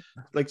like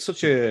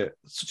such a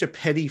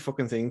petty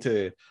fucking thing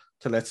to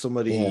let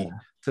somebody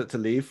to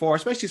leave for,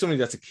 especially somebody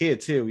that's a kid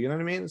too. You know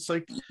what I mean? It's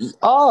like,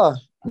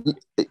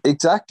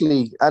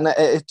 exactly. And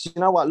you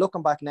know what?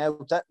 Looking back now,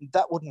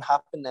 that wouldn't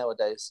happen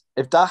nowadays.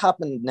 If that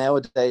happened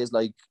nowadays,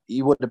 like,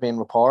 you would have been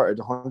reported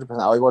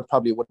 100%. I would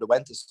have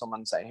went to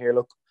someone and say, "Here,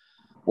 look,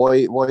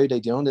 why are they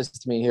doing this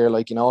to me here?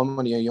 Like, you know, I'm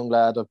only a young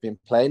lad. I've been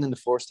playing in the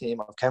first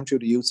team. I've come through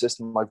the youth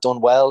system. I've done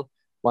well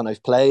when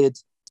I've played.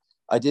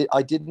 I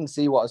didn't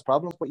see what his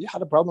problems, but you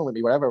had a problem with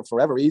me, for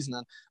whatever reason.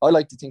 And I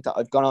like to think that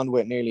I've gone on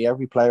with nearly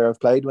every player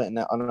I've played with in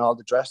all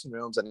the dressing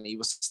rooms, and he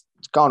was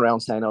going around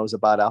saying I was a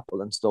bad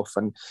apple and stuff.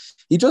 And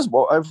he just,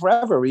 for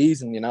whatever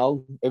reason, you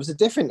know, it was a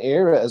different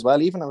era as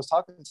well. Even I was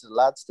talking to the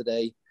lads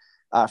today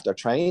after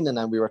training,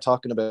 and we were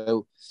talking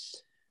about,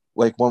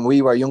 like, when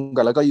we were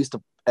younger, like, I used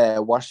to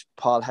wash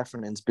Paul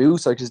Heffernan's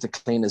boots. I used to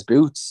clean his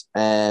boots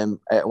as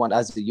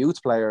a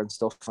youth player and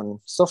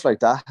stuff like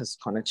that has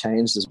kind of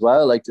changed as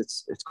well. Like,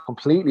 it's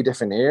completely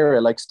different era.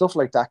 Like, stuff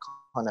like that,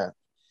 kind of,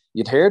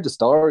 you'd hear the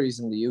stories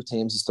in the youth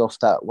teams and stuff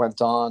that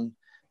went on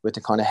with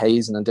the kind of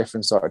hazing and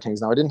different sort of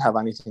things. Now, I didn't have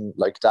anything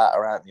like that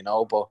around, you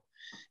know, but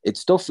it's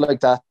stuff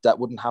like that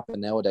wouldn't happen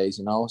nowadays,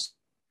 you know.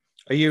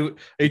 Are you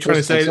trying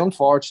to say it's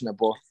unfortunate,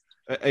 but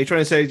are you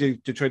trying to say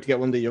to try to get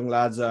one of the young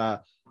lads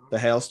the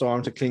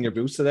hailstorm to clean your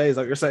boots today? Is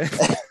that what you're saying?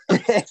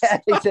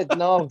 He said,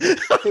 no,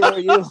 who are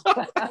you?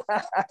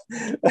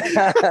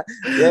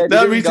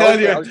 Let me tell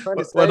you,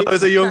 when I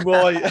was a young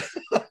boy.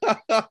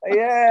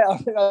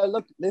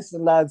 Look,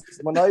 listen, lads,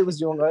 when I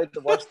was young, I had to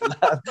wash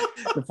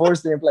the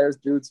first team players'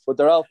 boots, but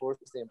they're all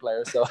first team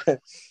players, so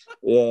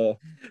yeah.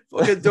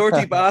 Fucking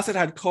dirty bastard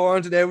had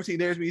corns and everything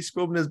there to be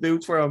scrubbing his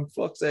boots for him.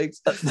 Fuck's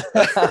sakes.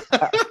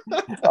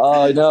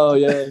 Oh, I know,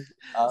 yeah.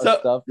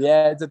 Stuff.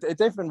 Yeah, it's a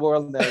different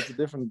world now. It's a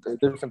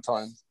different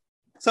time.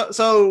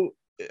 So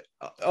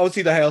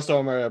obviously the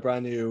Hailstorm are a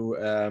brand new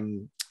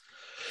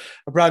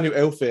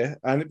outfit,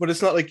 but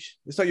it's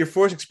not your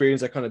first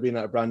experience at kind of being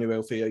at a brand new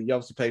outfit. You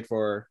obviously played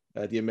for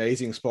the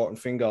amazing Sporting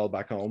Fingal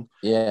back home.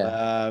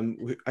 Yeah.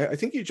 I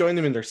think you joined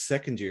them in their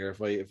second year,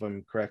 if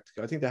I'm correct.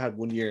 I think they had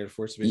 1 year in the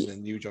first division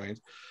and you joined,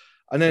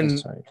 and then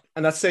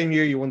and that same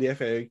year you won the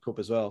FA Cup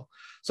as well.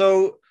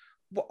 So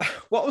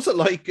what was it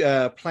like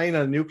playing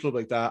at a new club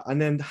like that,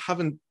 and then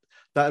having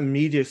that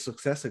immediate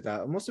success like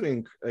that, it must have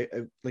been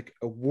like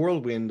a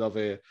whirlwind of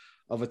a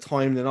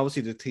time. Then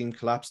obviously the team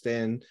collapsed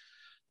in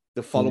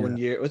the following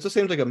year. It just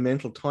seems like a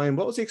mental time.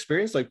 What was the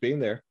experience like being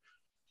there?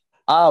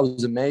 It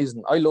was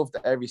amazing. I loved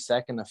every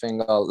second of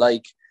Fingal.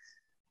 Like,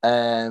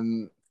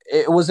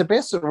 it was a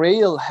bit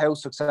surreal how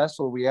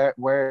successful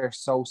were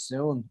so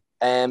soon.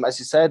 As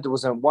you said, there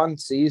was one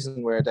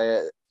season where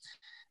the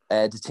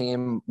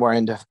team were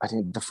in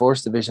the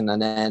first division,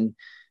 and then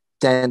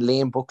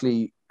Liam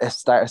Buckley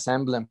started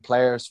assembling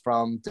players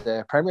from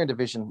the Premier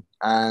Division,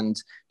 and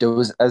there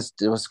was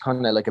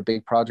kind of like a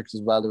big project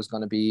as well. There was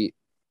going to be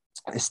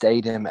a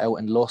stadium out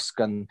in Lusk,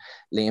 and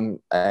Liam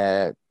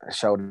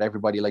showed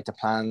everybody like the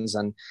plans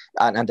and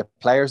the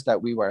players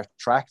that we were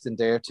attracting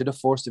there to the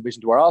first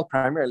division. They were all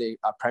Premier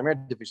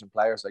Division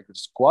players. Like the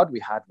squad we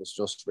had was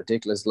just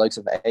ridiculous. The likes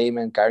of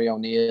Eamon, Gary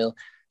O'Neill,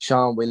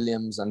 Sean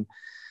Williams, and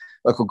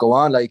I could go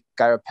on, like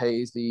Gareth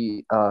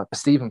Paisley,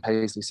 Stephen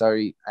Paisley,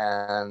 sorry,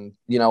 and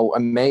a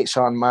mate,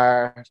 Sean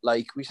Marr.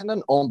 Like, we had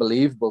an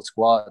unbelievable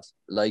squad.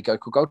 Like, I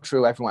could go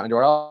through everyone, and they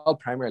were all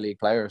Premier League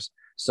players.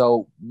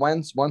 So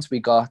once we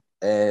got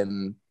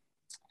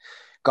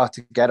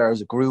together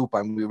as a group,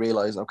 and we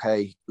realized,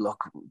 okay,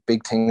 look,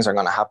 big things are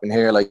going to happen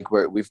here. Like,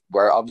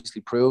 we're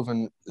obviously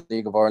proven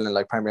League of Ireland,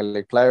 like Premier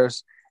League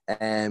players.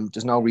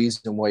 There's no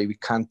reason why we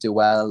can't do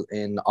well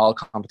in all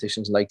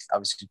competitions. Like,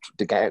 obviously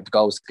the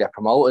goal is to get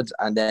promoted,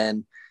 and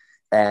then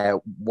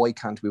why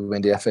can't we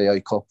win the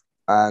FAI Cup?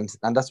 And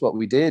that's what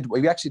we did.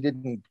 We actually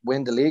didn't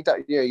win the league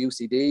that year.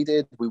 UCD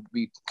did.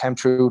 We came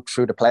through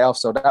the playoffs.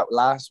 So that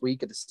last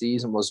week of the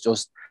season was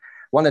just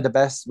one of the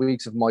best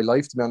weeks of my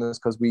life, to be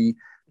honest, because we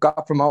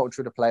got promoted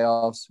through the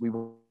playoffs. We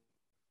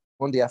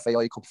won the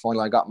FAI Cup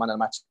final. I got man of the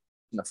match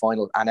in the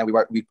final, and then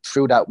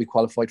we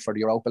qualified for the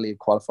Europa League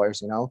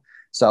qualifiers.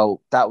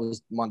 So that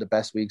was one of the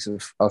best weeks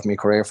of my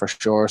career for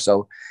sure.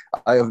 So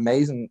I have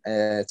amazing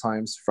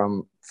times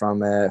from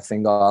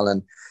Fingal,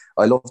 and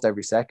I loved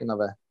every second of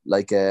it.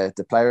 Like,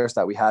 the players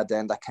that we had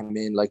then that came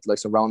in, like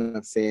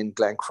Ronan Finn,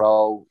 Glenn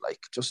Crowe,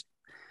 like just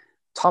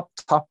top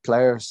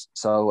players.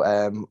 So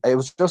it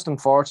was just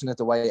unfortunate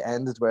the way it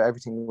ended, where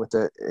everything with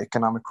the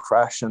economic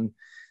crash and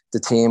the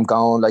team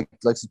going, like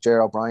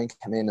Gerard O'Brien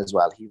came in as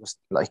well. He was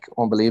like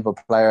unbelievable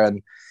player, and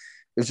it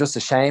was just a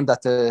shame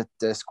that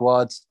the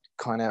squad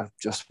kind of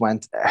just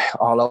went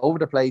all over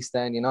the place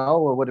then. It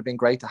would have been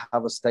great to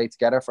have us stay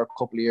together for a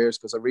couple of years,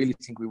 because I really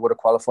think we would have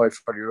qualified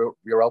for the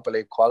Europa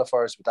League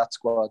qualifiers with that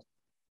squad.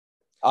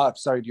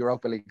 The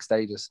Europa League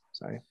stages.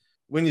 Sorry.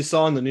 When you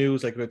saw in the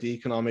news, like, about the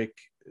economic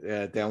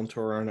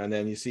downturn, and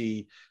then you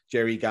see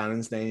Jerry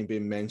Gannon's name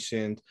being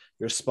mentioned,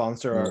 your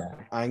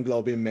sponsor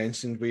Anglo being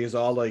mentioned, we was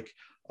all like,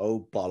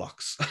 oh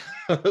bollocks.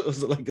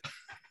 Was it like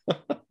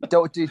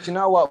Did you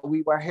know what?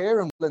 We were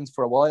here in Midlands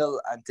for a while,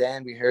 and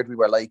then we heard we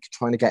were like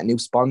trying to get new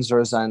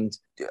sponsors, and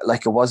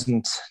like it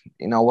wasn't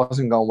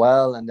going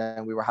well. And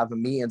then we were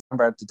having meetings. I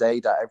remember the day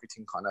that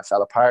everything kind of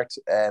fell apart.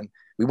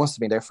 We must have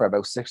been there for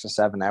about 6 or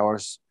 7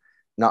 hours,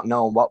 not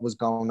knowing what was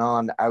going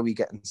on. Are we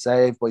getting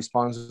saved by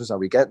sponsors? Are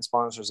we getting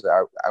sponsors?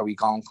 Are we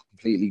going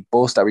completely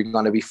bust? Are we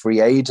going to be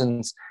free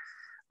agents?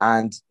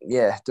 And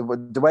yeah, the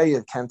way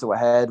it came to a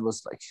head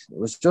was like, it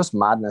was just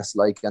madness.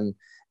 Like, and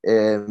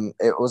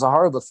it was a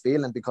horrible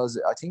feeling,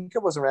 because I think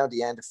it was around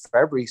the end of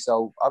February.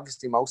 So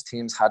obviously most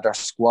teams had their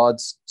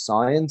squads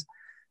signed,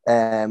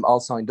 all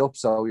signed up.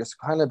 So it's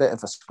kind of a bit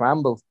of a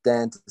scramble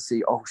then to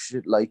see, oh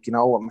shit, like,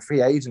 I'm a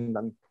free agent,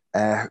 and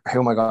who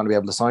am I going to be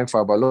able to sign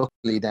for? But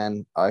luckily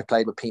then I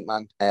played with Pete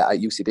Mann at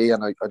UCD,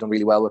 and I done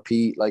really well with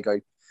Pete. Like,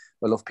 I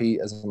love Pete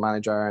as a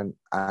manager,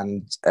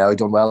 and I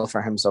done well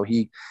for him. So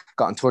he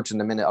got in touch in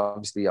the minute.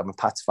 Obviously, I'm a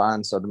Pats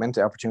fan, so the minute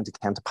the opportunity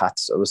came to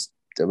Pats, it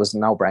was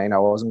no brainer. I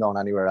wasn't going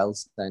anywhere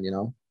else then,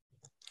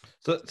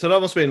 So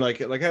that must have been like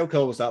how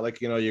cool was that?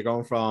 Like, you're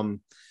going from,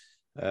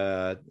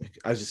 as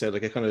you said,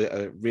 like a kind of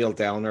a real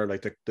downer.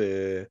 Like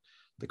the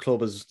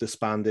club is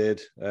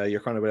disbanded.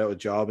 You're kind of without a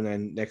job, and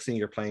then next thing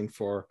you're playing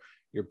for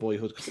your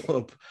boyhood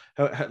club.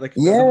 How like,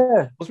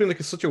 yeah, it must have been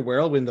like such a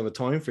whirlwind of a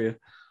time for you.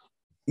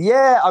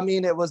 Yeah, I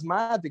mean, it was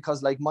mad,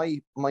 because like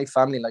my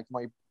family, like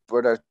my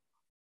brother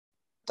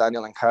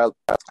Daniel and Carl,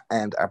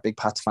 and are big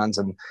Pats fans,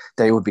 and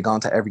they would be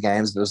going to every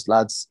games. There's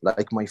lads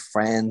like my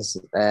friends,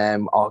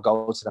 all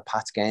go to the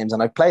Pats games,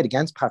 and I played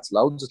against Pats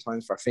loads of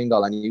times for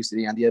Fingal and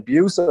UCD, and the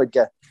abuse I'd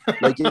get,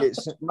 like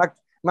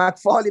Mac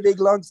Foley, big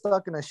long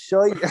stock and a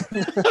shite.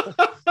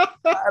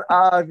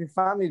 My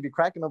family would be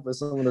cracking up with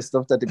some of the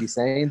stuff that they'd be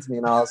saying to me,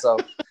 and also.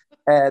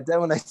 Then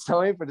when I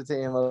signed for the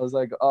team, I was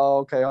like, oh,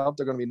 okay, I hope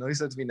they're going to be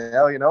nicer to me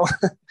now,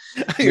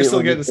 You're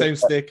still getting the same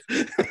stick.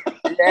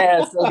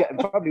 Yeah, still getting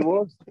probably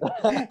worse.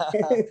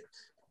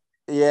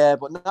 Yeah,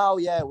 but no,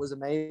 yeah, it was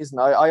amazing.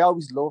 I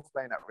always loved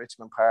playing at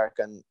Richmond Park,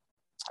 and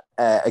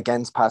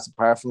against Pats,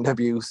 apart from the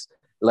abuse.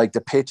 Like,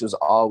 the pitch was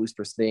always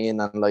pristine,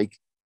 and like,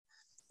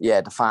 yeah,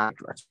 the fans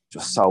were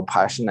just so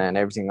passionate and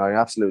everything. I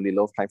absolutely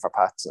love playing for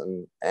Pats,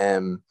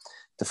 and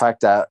the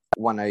fact that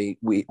when I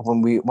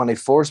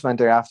first went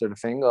there after the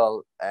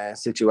Fingal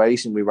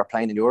situation, we were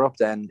playing in Europe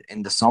then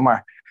in the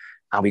summer,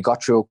 And we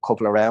got through a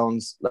couple of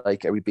rounds.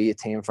 Like we beat a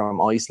team from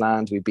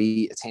Iceland, we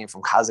beat a team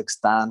from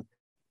Kazakhstan,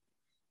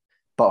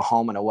 but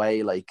home and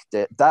away. Like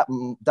that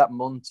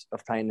month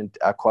of playing in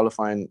the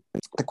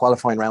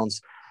qualifying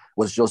rounds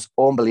was just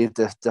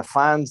unbelievable. The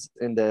fans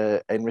in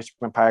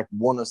Richmond Park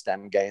won us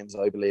them games,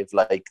 I believe.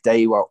 Like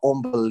they were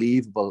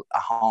unbelievable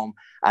at home.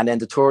 And then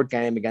the third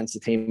game against the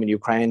team in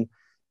Ukraine,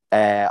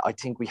 I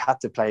think we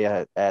had to play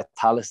at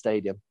Tallaght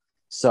Stadium.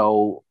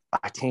 So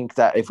I think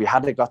that if we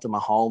had got them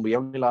at home, we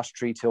only lost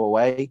 3-2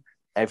 away.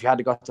 If you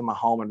had got them at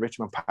home in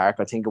Richmond Park,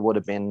 I think it would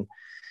have been.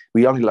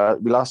 We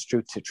lost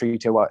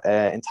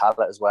 3-2 in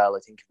Tallaght as well. I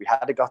think if we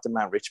had got them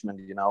at Richmond,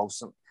 you know,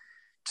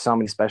 so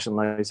many special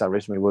nights at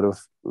Richmond,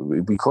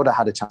 we could have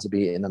had a chance of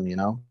beating them, you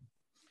know.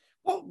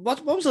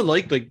 What was it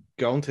like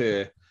going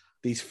to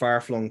these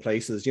far flung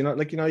places? You know,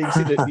 like, you know, you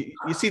see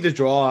you see the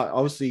draw,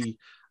 obviously,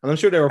 and I'm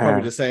sure they were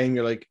probably the same.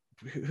 You're like,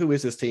 who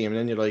is this team? And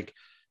then you're like,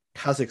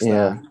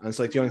 Kazakhstan, and it's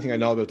like the only thing I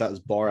know about that is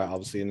Borat,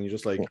 obviously, and you're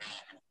just like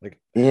how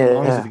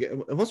long is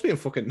it must be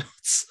fucking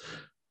nuts.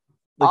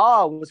 It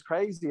was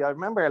crazy. I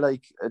remember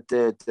like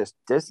the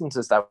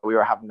distances that we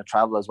were having to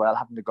travel as well,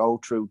 having to go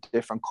through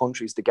different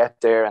countries to get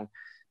there. And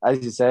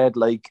as you said,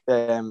 like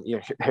you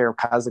hear of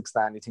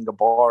Kazakhstan, you think of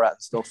Borat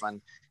and stuff,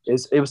 and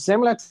it was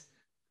similar to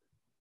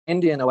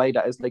India in a way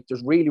that is like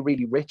there's really,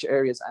 really rich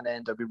areas and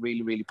then there'd be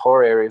really, really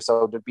poor areas.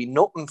 So there'd be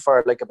nothing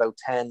for like about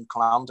 10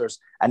 kilometers,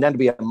 and then there'd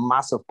be a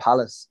massive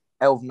palace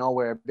out of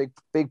nowhere,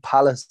 big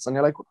palace, and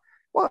you're like,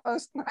 what?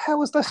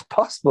 How is this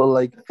possible?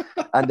 Like,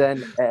 and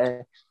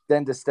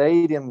then the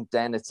stadium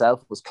then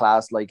itself was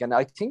class. Like, and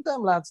I think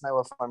them lads now,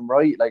 if I'm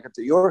right, like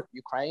the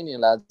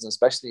Ukrainian lads,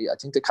 especially, I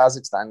think the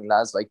Kazakhstan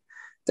lads, like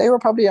they were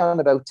probably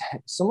on about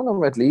some of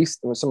them at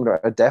least, some of them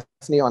are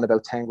definitely on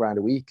about 10 grand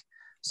a week.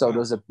 So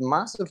there's a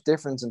massive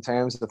difference in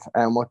terms of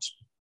how much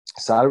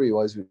salary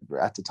wise we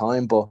were at the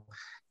time, but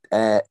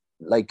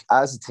like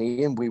as a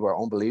team, we were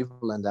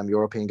unbelievable in them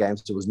European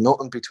games. There was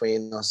nothing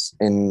between us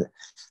in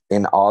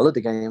all of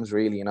the games,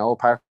 really. You know,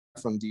 apart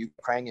from the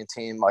Ukrainian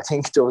team, I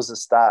think there was a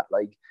stat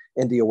like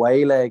in the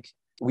away leg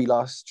we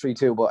lost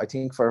 3-2, but I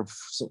think for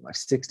something like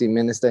 60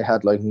 minutes they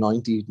had like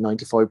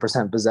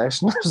 95%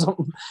 possession or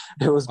something.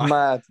 It was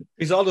mad.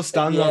 He's all just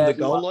standing on the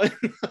goal line.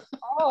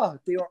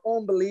 They were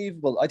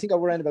unbelievable. I think I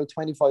ran about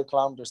 25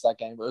 kilometers that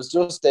game. It was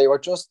just they were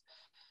just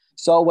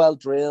so well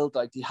drilled.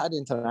 Like they had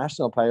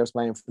international players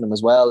playing for them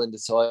as well in the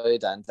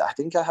side, and I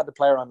think I had a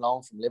player on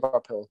loan from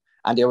Liverpool,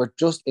 and they were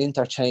just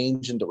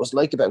interchanging. There was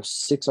like about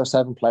 6 or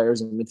 7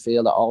 players in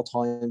midfield at all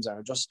times,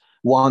 and just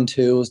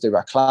 1-2s. They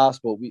were class,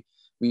 but we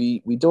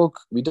dug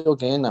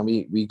in and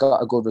we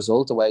got a good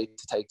result away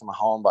to take them at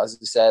home. But as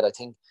I said, I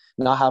think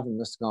not having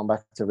us going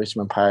back to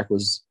Richmond Park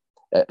was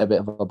a bit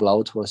of a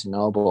blow to us, you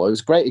know. But it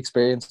was a great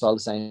experience all the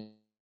same.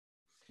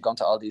 Gone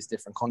to all these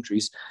different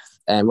countries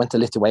and went to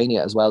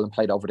Lithuania as well and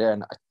played over there.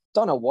 And I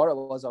don't know what it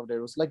was over there.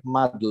 It was like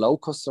mad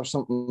locusts or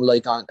something,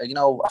 like on, you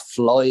know,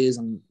 flies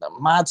and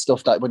mad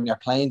stuff that when you're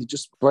playing, you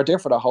just were there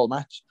for the whole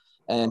match.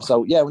 And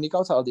so yeah, when you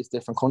go to all these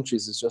different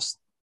countries,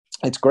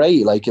 it's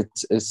great. Like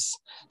it's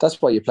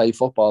that's what you play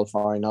football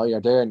for. You know,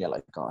 you're there and you're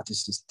like, God,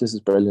 this is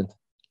brilliant.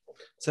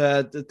 So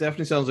it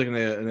definitely sounds like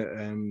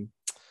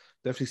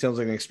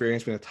an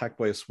experience being attacked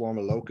by a swarm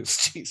of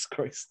locusts. Jesus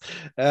Christ.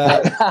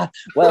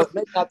 Well,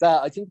 maybe not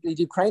that. I think the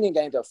Ukrainian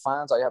game, the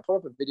fans, I put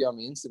up a video on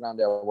my Instagram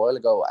there a while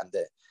ago, and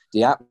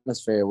the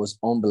atmosphere was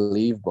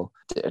unbelievable.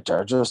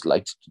 They're just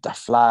like the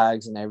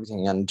flags and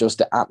everything, and just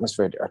the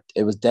atmosphere.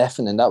 It was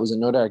deafening. That was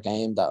another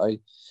game that I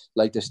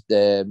like.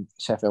 The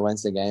Sheffield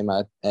Wednesday game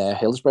at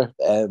Hillsborough.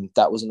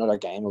 That was another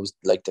game. It was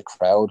like the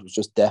crowd was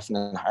just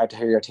deafening, hard to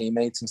hear your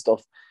teammates and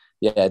stuff.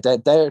 Yeah,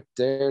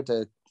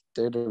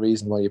 they're the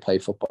reason why you play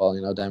football,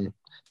 you know, them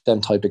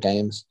type of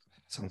games.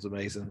 Sounds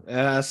amazing.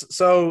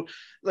 So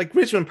like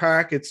Richmond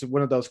Park, it's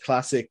one of those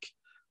classic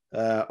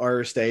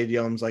Irish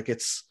stadiums. Like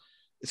it's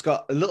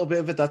got a little bit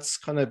of it that's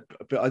kind of,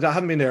 I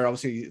haven't been there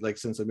obviously like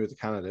since I moved to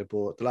Canada,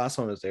 but the last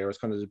time I was there, it's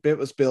kind of a bit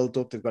was built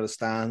up. They've got a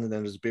stand, and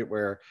then there's a bit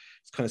where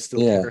it's kind of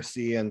still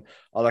thirsty and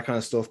all that kind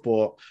of stuff.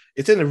 But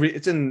it's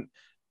in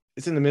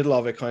the middle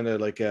of it, kind of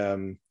like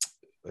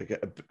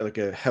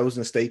a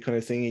housing estate kind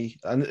of thingy,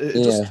 and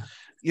it just,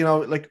 you know,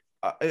 like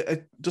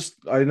I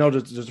know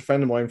that there's a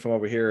friend of mine from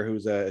over here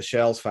who's a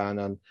Shells fan,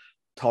 and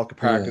Talca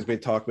Park has been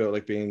talked about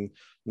like being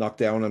knocked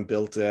down and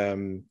built.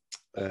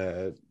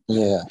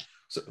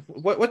 So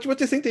what do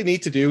you think they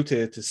need to do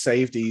to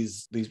save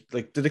these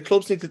like do the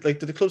clubs need to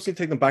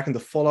take them back into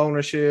full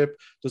ownership?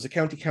 Does the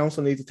county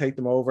council need to take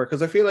them over?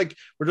 Because I feel like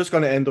we're just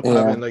going to end up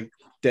having like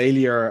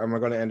Dailier, and we're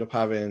going to end up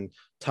having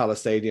Tallaght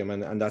Stadium,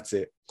 and that's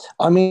it.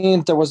 I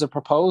mean, there was a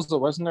proposal,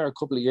 wasn't there, a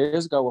couple of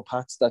years ago with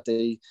Pats that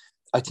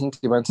I think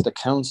they went to the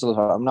council.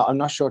 I'm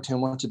not sure too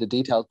much of the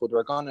details, but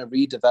we're going to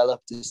redevelop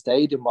the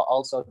stadium, but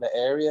also the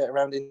area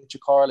around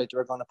Inchicore. Like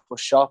we're going to put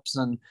shops,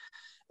 and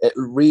it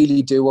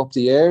really do up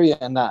the area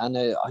and that. And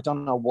I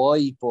don't know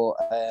why, but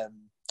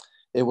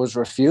it was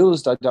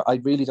refused. I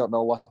really don't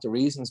know what the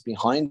reasons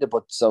behind it.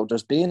 But so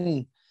there's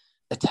been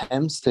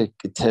attempts to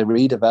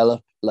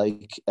redevelop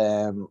like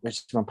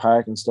Richmond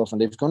Park and stuff,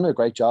 and they've done a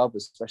great job,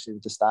 especially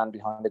with the stand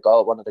behind the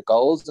goal, one of the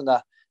goals and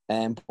that.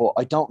 But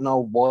I don't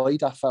know why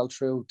that fell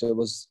through. There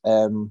was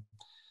I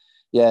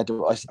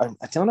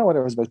don't know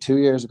whether it was about 2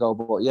 years ago,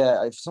 but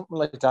yeah, if something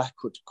like that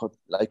could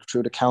like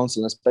through the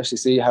council, and especially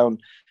see how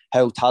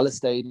Tallaght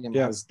Stadium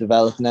has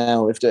developed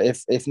now.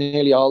 If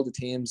nearly all the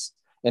teams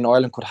in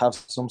Ireland could have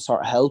some sort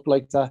of help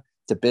like that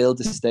to build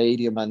the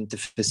stadium and the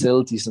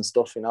facilities and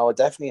stuff, you know, it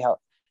definitely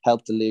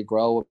help the league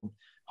grow.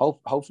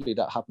 Hopefully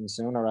that happens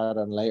sooner rather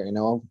than later, you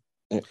know.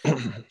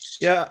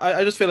 Yeah,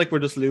 I just feel like we're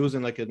just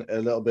losing like a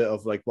little bit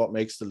of like what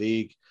makes the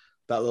league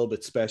that little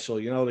bit special,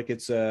 you know. Like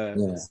it's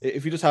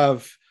if you just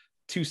have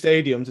two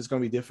stadiums, it's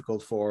going to be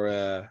difficult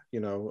for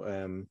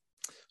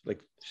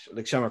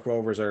like Shamrock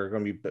Rovers are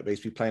going to be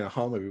basically playing at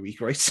home every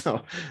week, right?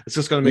 So it's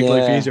just going to make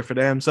life easier for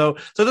them. So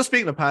just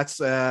speaking of Pats,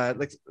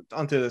 like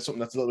onto something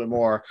that's a little bit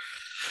more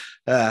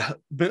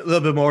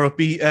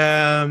upbeat.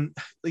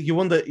 Like you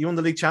won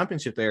the league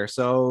championship there.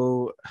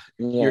 So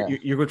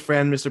your good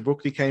friend Mr.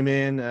 Buckley came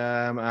in,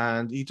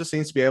 and he just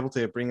seems to be able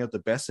to bring out the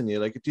best in you.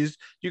 Like, do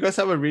you guys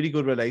have a really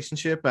good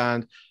relationship?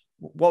 And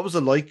what was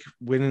it like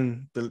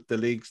winning the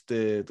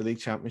league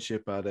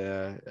championship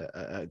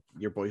at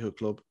your boyhood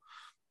club?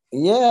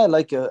 Yeah,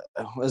 like it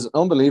was an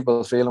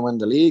unbelievable feeling winning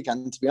the league.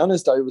 And to be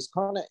honest, I was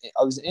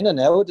in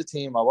and out of the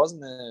team. I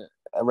wasn't a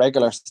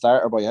regular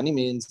starter by any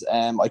means.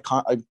 I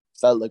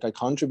felt like I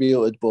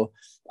contributed, but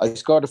I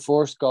scored the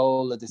first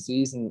goal of the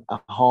season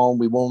at home.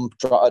 We won,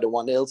 out of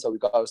 1-0, so we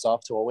got us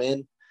off to a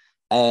win.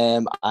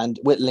 And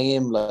with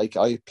Liam, like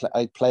I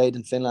played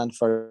in Finland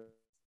for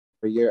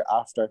a year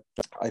after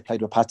I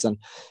played with Pats, and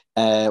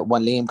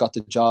when Liam got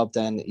the job,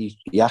 then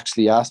he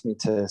actually asked me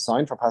to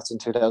sign for Pats in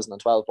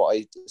 2012, but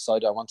I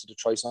decided I wanted to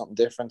try something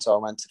different, so I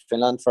went to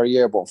Finland for a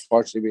year. But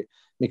unfortunately,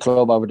 my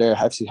club over there,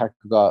 FC Hecker,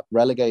 got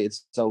relegated.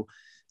 So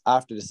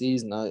after the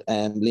season,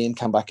 Liam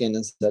came back in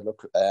and said,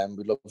 look,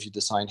 we'd love you to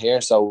sign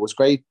here. So it was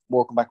great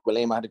working back with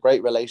Liam. I had a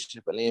great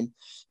relationship with Liam.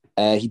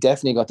 He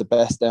definitely got the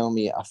best down of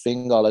me at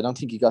Fingal. I don't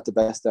think he got the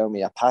best down of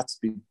me at Pats,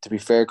 to be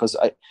fair, because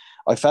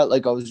I felt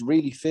like I was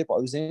really fit, but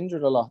I was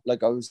injured a lot.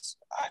 Like I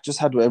just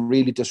had a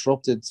really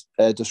disruptive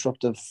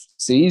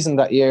season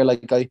that year.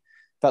 Like I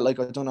felt like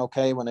I'd done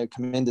okay when I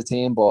came in the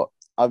team, but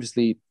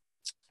obviously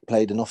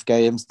played enough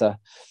games that,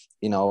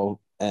 you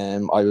know,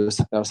 I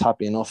was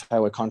happy enough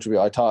how I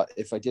contributed. I thought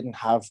if I didn't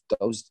have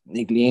those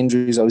niggly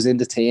injuries, I was in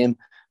the team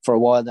for a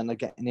while, then I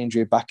get an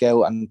injury back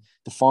out. And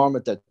the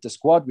format that the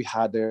squad we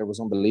had there was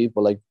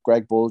unbelievable. Like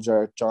Greg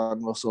Bulger,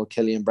 John Russell,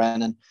 Killian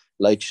Brennan,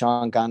 like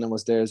Sean Gannon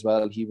was there as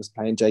well. He was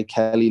playing Jay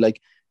Kelly,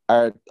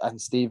 and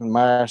Stephen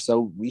Marr.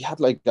 So we had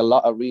like a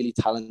lot of really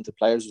talented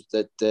players.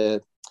 That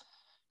the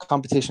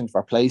competition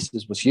for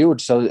places was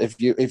huge. So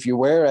if you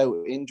were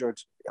out injured,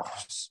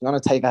 it's going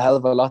to take a hell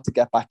of a lot to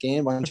get back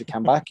in once you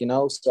come back, you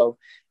know. So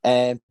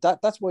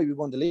that's why we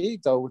won the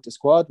league, though, with the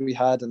squad we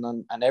had,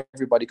 and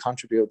everybody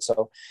contributed.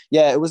 So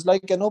yeah, it was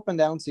like an up and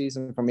down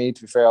season for me,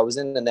 to be fair. I was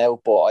in and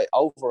out, but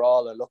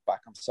overall I look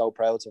back, I'm so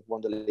proud to have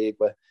won the league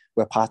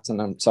with Pats, and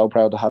I'm so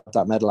proud to have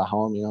that medal at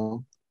home, you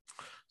know.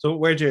 So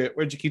where'd you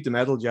keep the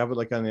medal? Do you have it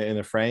like in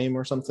a frame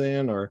or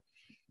something, or?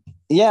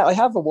 Yeah, I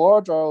have a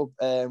wardrobe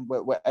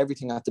with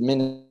everything at the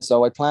minute.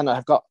 So I've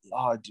got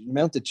the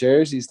amount of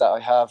jerseys that I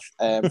have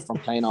from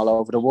playing all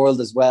over the world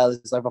as well.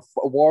 I have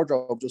a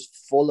wardrobe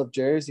just full of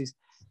jerseys.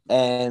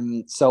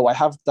 So I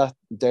have that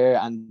there.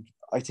 And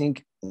I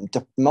think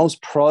the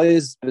most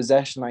prized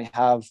possession I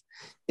have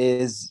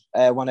is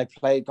when I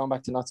played, going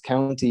back to Notts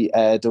County,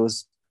 there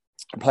was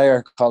a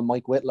player called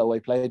Mike Whitlow. I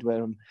played with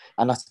him,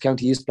 and Notts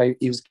County used to play.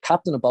 He was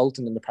captain of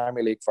Bolton in the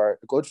Premier League for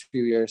a good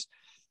few years.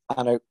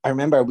 And I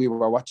remember we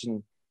were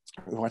watching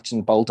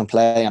Bolton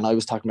play, and I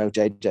was talking about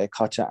JJ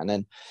Kocha, and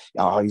then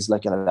he's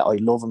like, I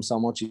love him so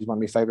much. He's one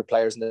of my favorite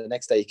players. And the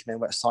next day he came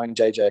in with a signed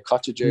JJ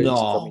Kocha jersey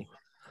for me.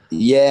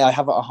 Yeah, I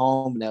have it at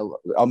home now.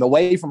 I'm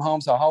away from home,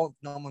 so home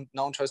no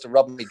one tries to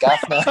rob me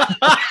gaff now.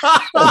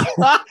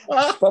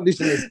 Probably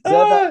should have said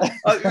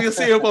that. You'll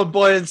see him on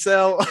buy and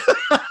sell.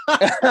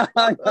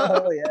 I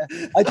know, yeah.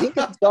 I think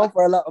it's gone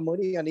for a lot of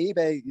money on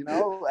eBay, you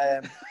know.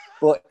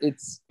 But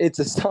it's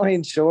a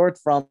signed shirt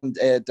from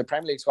the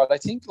Premier League squad. I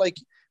think, like,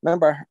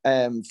 remember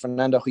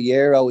Fernando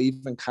Hierro,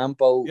 even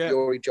Campo,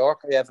 Yuri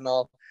Djorkaeff and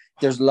all.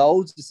 There's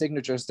loads of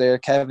signatures there.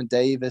 Kevin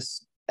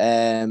Davis,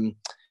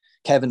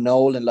 Kevin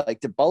Nolan.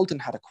 Like, the Bolton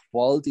had a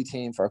quality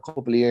team for a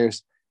couple of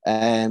years.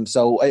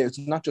 So it's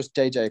not just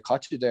JJ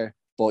Kocha there.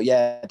 But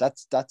yeah,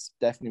 that's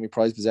definitely my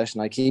prized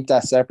possession. I keep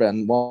that separate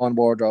in one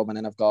wardrobe, and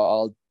then I've got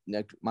all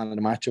Man of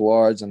the Match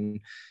awards and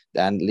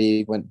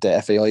league, went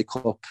the FAI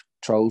Cup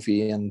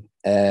trophy and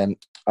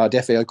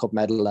the FAI Cup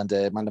medal and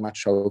the Man of the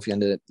Match trophy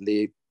and the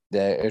league,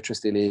 the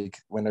Electricity League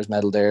winners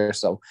medal there.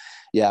 So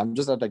yeah, I'm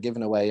just out there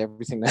giving away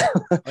everything now.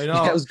 I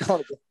know.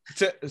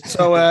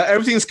 So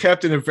everything's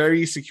kept in a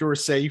very secure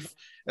safe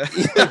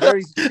Yeah,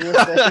 very secure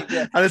safe.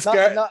 Yeah. And it's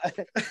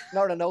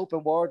not an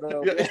open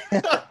wardrobe. Yeah.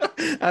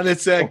 And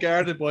it's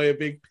guarded by a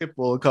big pit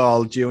bull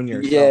called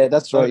Junior. Yeah,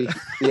 that's right.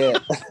 Yeah.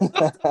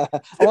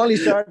 I'm only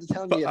starting to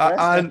tell me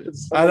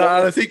address. And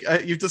I think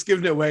you've just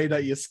given it away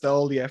that you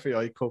stole the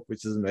FAI Cup,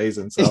 which is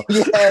amazing. So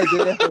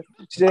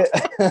yeah.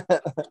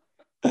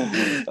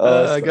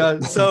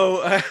 God.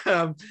 So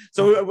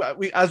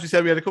we, as we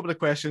said, we had a couple of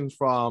questions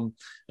from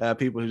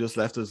people who just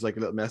left us like a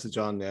little message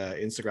on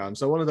Instagram.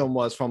 So one of them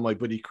was from my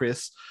buddy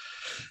Chris.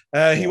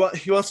 He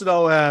wants to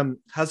know,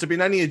 has there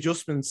been any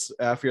adjustments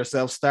for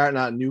yourself starting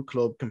at a new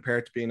club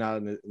compared to being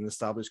at an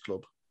established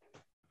club?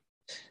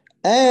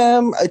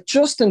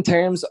 Just in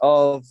terms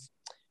of,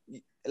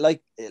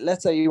 like,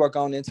 let's say you are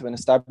going into an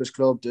established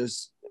club,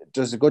 there's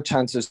a good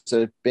chance there's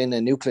been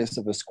a nucleus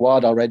of a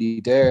squad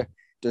already there.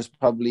 There's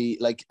probably,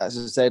 like, as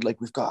I said, like,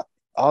 we've got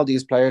all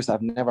these players that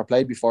have never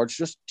played before. It's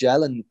just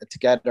gelling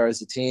together as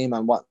a team,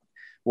 and what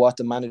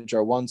the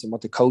manager wants and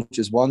what the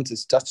coaches want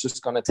that's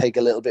just going to take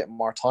a little bit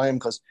more time,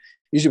 because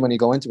usually when you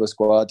go into a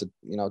squad,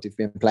 you know, they've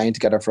been playing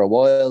together for a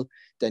while,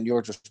 then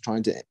you're just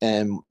trying to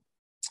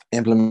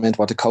implement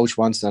what the coach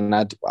wants and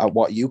add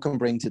what you can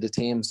bring to the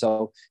team.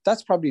 So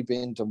that's probably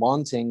been the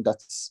one thing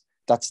that's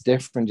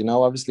different, you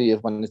know. Obviously,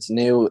 when it's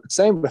new,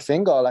 same with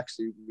Fingal,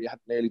 actually, we had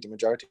nearly the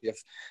majority of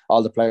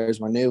all the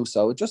players were new,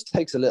 so it just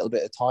takes a little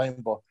bit of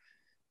time. But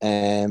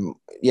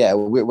yeah,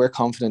 we're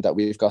confident that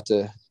we've got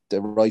the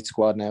right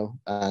squad now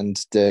and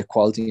the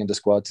quality in the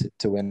squad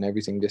to win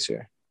everything this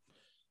year.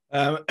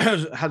 Had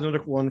another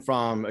one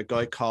from a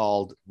guy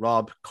called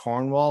Rob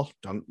Cornwall.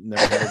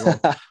 Never heard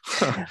of him.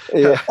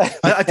 Yeah.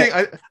 I think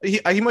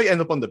he might end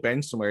up on the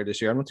bench somewhere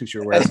this year. I'm not too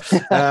sure where.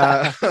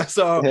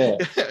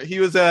 He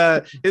was.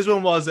 His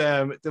one was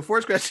the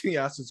first question he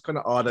asked was kind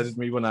of odd. I didn't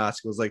really want to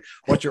ask. It was like,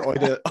 "What's your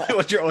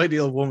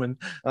ideal woman?"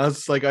 And I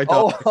was like, "I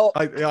don't."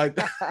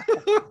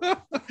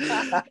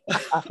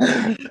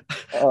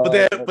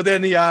 But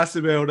then he asked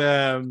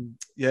about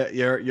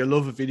your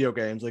love of video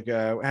games. Like,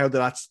 how did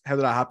that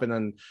happen?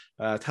 And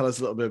tell us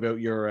a little bit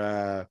about your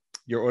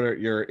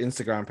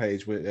Instagram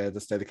page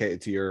that's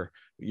dedicated to your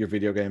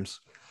video games.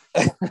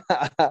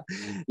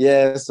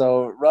 Yeah,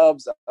 so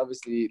Rob's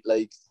obviously,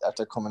 like,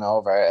 after coming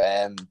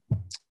over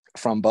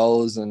from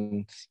Bowes,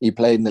 and he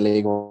played in the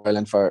League of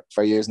Ireland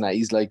for years now.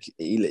 He's like,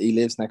 he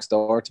lives next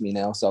door to me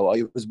now. So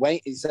I was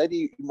waiting. He said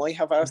he might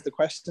have asked the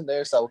question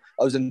there, so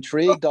I was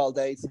intrigued all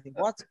day to think,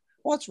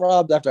 what's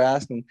Rob after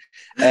asking?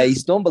 He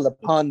stumbled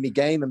upon me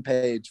gaming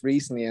page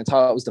recently and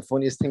thought it was the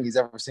funniest thing he's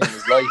ever seen in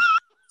his life.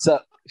 So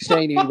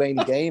Shaney Wayne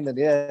Gaming,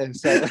 yeah.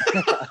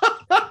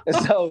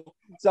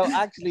 So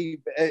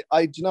actually,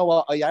 I do you know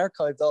what? I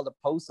archived all the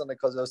posts on it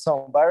because I was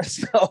so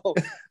embarrassed. So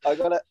I'm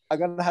gonna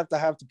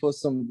have to put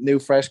some new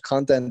fresh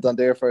content on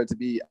there for it to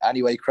be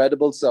anyway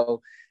credible.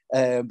 So,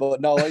 but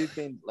no, I've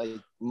been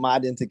like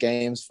mad into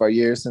games for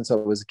years since I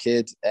was a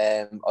kid.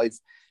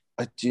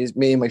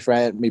 Me and my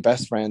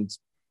best friend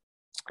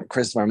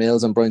Christopher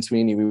Mills and Brian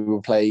Sweeney, we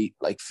would play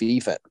like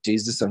FIFA.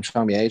 Jesus, I'm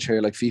showing my age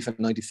here, like FIFA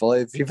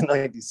 95, FIFA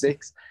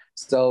 96.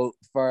 So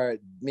for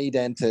me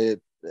then to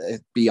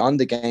be on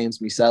the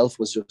games myself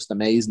was just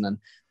amazing, and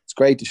it's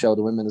great to show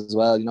the women as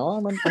well. You know,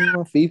 I'm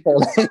on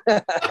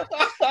FIFA.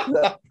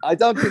 I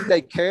don't think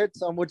they cared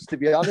so much, to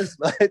be honest,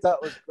 but I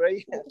thought it was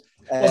great.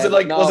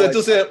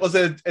 Was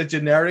it a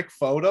generic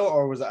photo,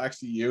 or was it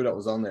actually you that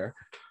was on there?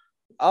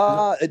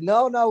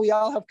 No, we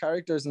all have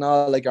characters and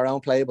all, like our own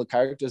playable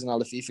characters in all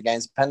the FIFA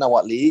games, depending on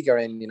what league you're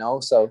in, you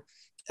know. So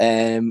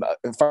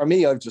for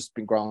me, I've just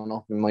been growing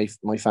up in my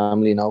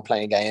family, you know,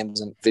 playing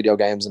games and video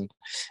games, and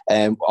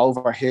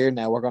over here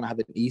now we're going to have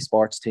an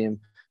esports team.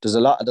 There's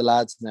a lot of the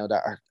lads now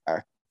that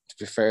are to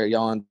be fair,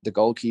 Jan, the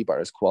goalkeeper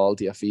is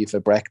quality of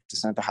FIFA, Breck, the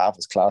centre half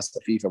is class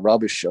of FIFA,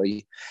 Rob is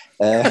shy.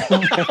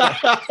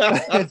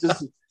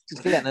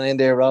 Just getting in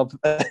there, Rob.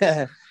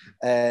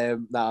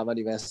 I'm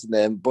only messing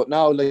them. But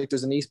now, like,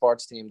 there's an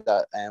esports team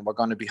that we're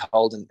going to be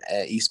holding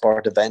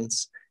esport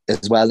events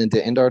as well in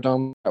the indoor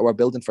dome that we're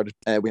building for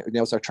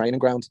it's our training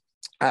ground.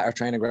 At our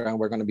training ground,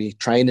 we're going to be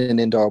training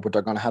indoor, but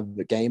they're going to have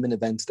the gaming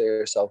events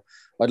there. So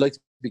I'd like to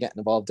be getting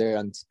involved there,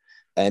 and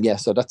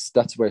so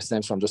that's where it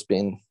stems from. Just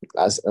being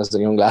as a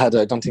young lad,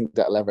 I don't think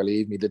that'll ever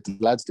leave me. The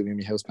lads do in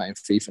my house playing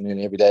FIFA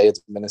nearly every day at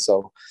the minute.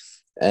 So,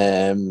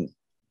 and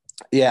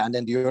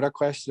then the other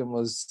question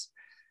was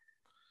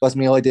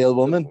my ideal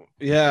woman.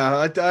 Yeah,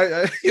 I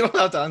you don't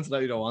have to answer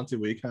that. You don't want to.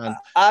 We can.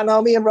 I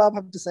know me and Rob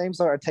have the same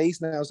sort of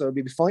taste now, so we'll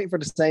be fighting for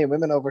the same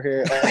women over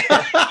here.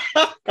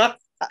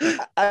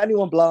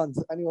 Anyone blonde.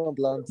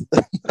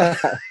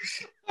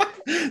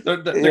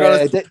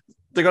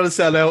 They're gonna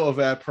sell out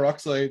of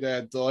peroxide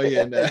dye,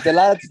 and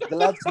the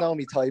lads know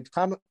me type.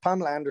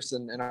 Pamela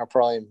Anderson in our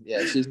prime.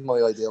 Yeah, she's my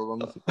ideal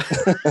woman.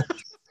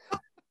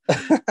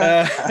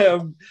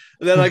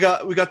 Then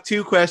we got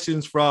two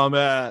questions from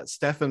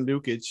Stefan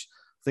Lukic.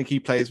 I think he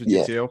plays with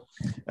you too.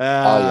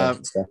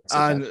 And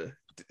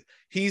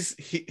he's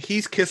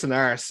kissing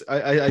arse.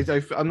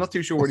 I'm not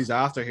too sure what he's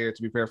after here,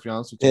 to be perfectly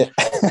honest with you.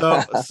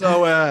 Yeah.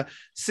 So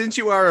since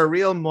you are a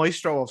real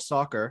maestro of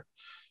soccer,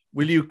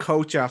 will you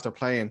coach after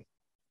playing?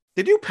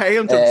 Did you pay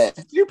him to? Uh,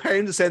 Did you pay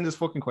him to send this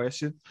fucking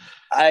question?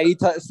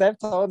 Steph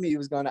told me he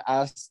was going to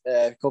ask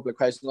a couple of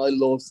questions. I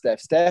love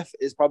Steph. Steph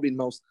is probably the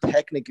most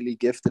technically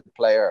gifted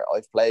player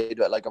I've played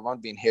with. Like, I've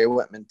only been here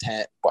with him in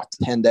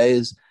 10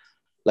 days.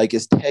 Like,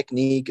 his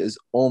technique is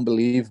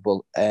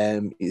unbelievable.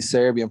 He's a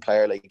Serbian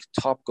player, like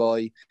top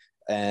guy.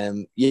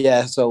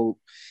 Yeah, so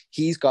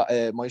he's got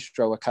a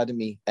Maestro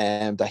Academy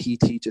that he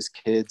teaches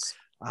kids.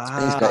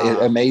 He's got an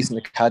amazing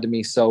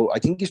academy. So I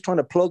think he's trying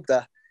to plug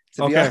that,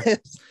 to be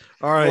honest.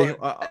 All right.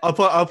 But,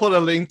 I'll put a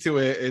link to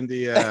it in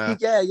the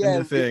in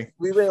the thing.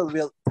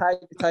 We'll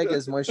tag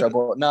as Maestro.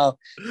 But no,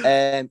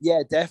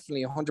 yeah,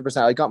 definitely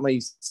 100%. I got my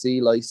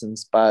C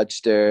license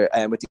badge there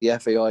with the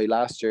FAI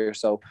last year.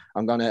 So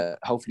I'm gonna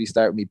hopefully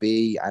start with my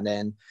B, and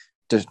then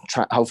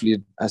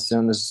hopefully as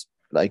soon as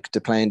like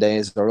the playing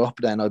days are up,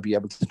 then I'll be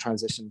able to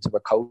transition to a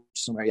coach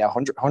somewhere. Yeah,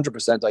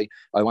 100%.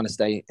 I want to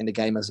stay in the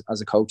game as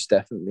a coach,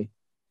 definitely.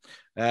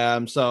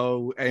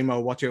 So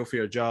Amo, watch out for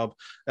your job.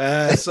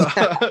 So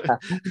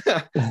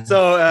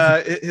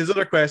his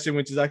other question,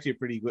 which is actually a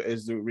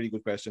really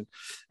good question.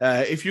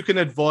 If you can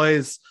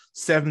advise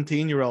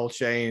 17-year-old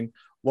Shane,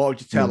 what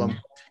would you tell him?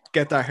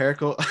 Get that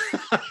haircut.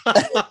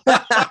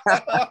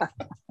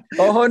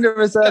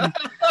 100%.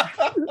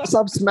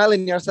 Stop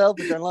smelling yourself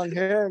with your long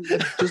hair and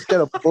just get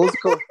a buzz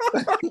cut.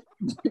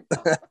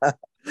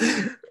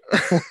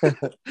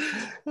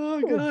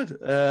 Oh god.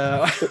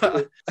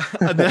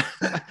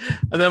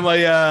 And then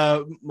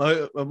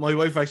my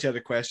wife actually had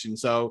a question.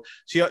 So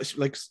she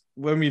like,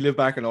 when we live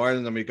back in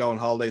Ireland and we go on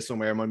holiday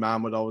somewhere, my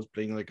mom would always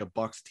bring like a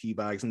box of tea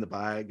bags in the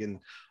bag and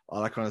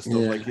all that kind of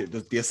stuff, like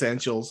the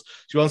essentials.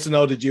 She wants to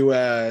know, did you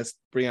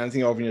bring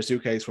anything over in your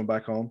suitcase from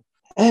back home?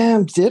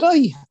 Did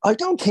I? I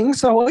don't think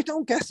so. I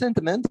don't get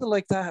sentimental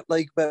like that.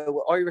 Like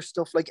Irish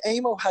stuff. Like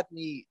Amo had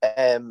me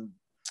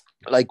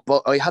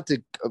but I had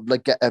to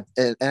like get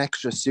an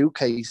extra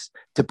suitcase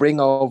to bring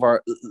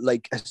over,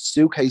 like a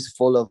suitcase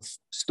full of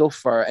stuff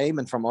for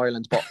Eamon from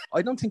Ireland. But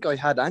I don't think I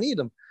had any of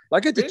them.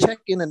 Like, I had to check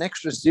in an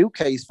extra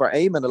suitcase for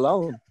Eamon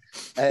alone.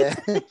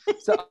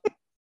 So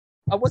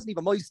I wasn't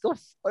even my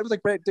stuff. I was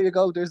like, "Great, there you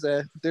go. There's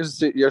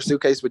your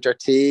suitcase with your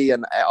tea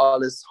and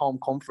all his home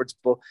comforts."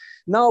 But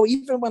no,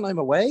 even when I'm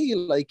away,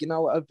 like, you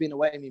know, I've been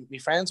away. My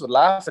friends would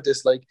laugh at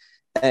this, like,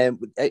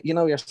 you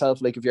know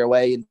yourself, like, if you're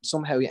away and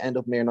somehow you end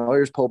up near an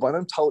Irish pub, and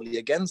I'm totally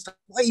against it.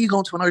 Why are you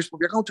going to an Irish pub?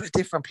 You're going to a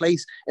different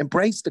place.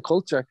 Embrace the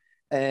culture.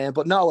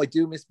 But no, I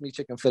do miss me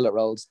chicken fillet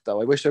rolls,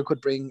 though. I wish I could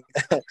bring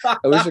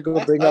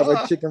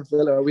over chicken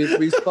fillet.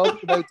 We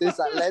spoke about this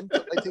at length.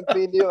 I think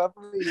me and you have.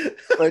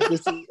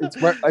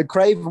 I'm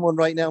craving one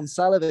right now. I'm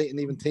salivating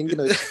even thinking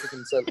of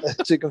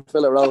chicken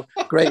fillet roll.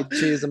 Great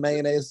cheese and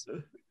mayonnaise.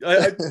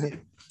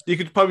 You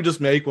could probably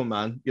just make one,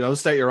 man. You know,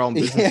 start your own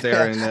business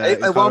there in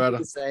Colorado. Won't be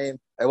the same.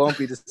 I won't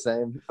be the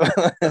same.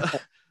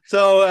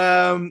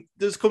 So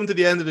just coming to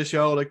the end of the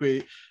show, like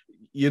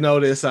you know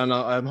this, and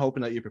I'm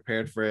hoping that you're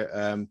prepared for it.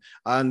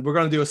 And we're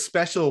going to do a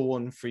special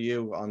one for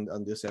you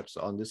on this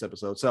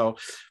episode. So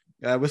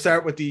we'll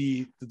start with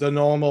the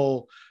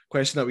normal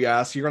question that we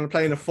ask. You're going to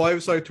play in a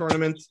 5-side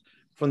tournament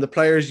from the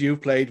players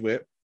you've played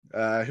with.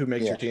 Who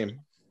makes your team?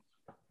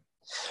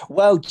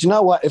 Well, do you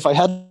know what? If I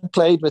hadn't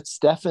played with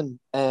Stefan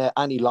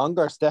any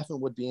longer, Stefan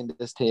would be in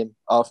this team,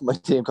 off my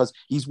team, because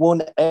he's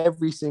won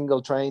every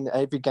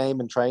game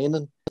in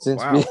training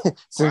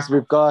since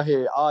we've got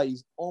here.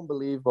 He's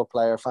unbelievable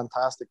player,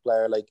 fantastic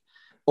player, like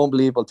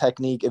unbelievable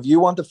technique. If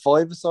you want a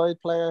 5-a-side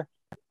player,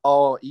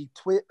 I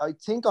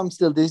think I'm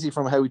still dizzy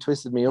from how he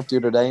twisted me up the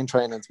other day in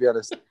training, to be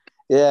honest.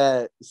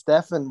 Yeah,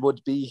 Stefan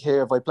would be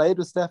here. If I played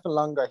with Stefan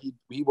longer,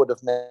 he would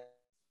have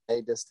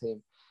made this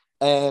team.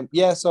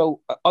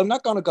 So I'm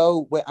not going to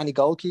go with any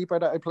goalkeeper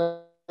that I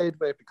played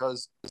with,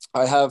 because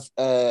I have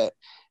a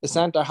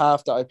centre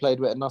half that I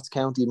played with at Notts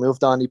County. He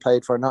moved on. He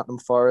played for Nottingham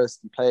Forest.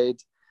 He played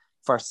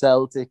for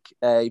Celtic.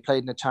 He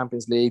played in the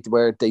Champions League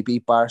where they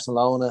beat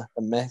Barcelona.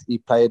 And he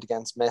played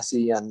against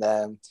Messi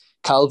and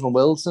Calvin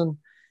Wilson.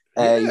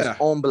 He's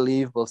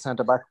unbelievable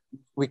centre back.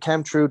 We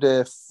came through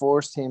the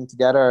first team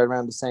together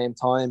around the same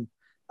time,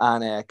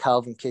 and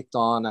Calvin kicked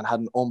on and had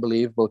an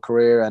unbelievable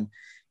career and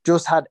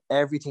just had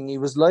everything. He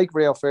was like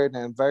Rio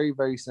Ferdinand, very,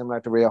 very similar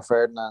to Rio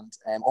Ferdinand.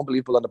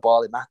 Unbelievable on the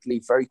ball, an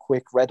athlete, very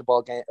quick, read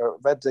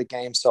the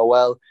game so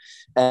well.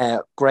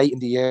 Great in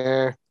the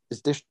air.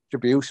 His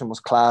distribution was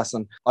class,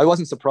 and I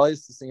wasn't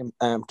surprised to see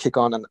him kick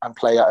on and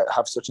play,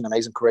 have such an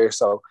amazing career.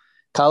 So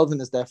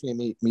Calvin is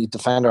definitely me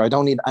defender. I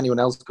don't need anyone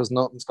else because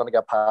nothing's going to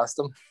get past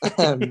him.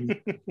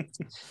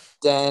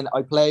 Then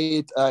I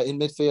played in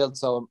midfield,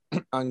 so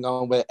I'm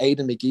going with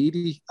Aidan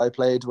McGeady. I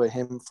played with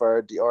him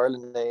for the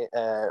Ireland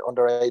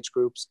underage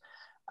groups,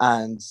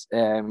 and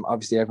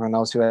obviously everyone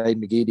knows who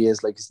Aidan McGeady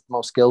is. Like, he's the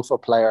most skillful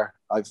player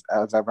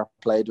I've ever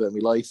played with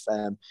in my life.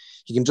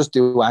 He can just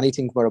do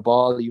anything with a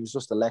ball. He was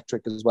just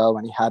electric as well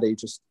when he had it.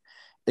 Just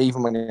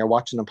even when you're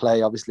watching him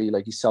play, obviously,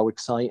 like, he's so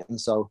exciting.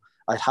 So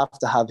I'd have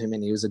to have him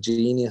in. He was a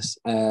genius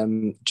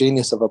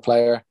of a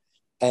player.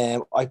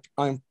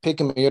 I'm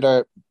picking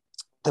either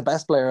the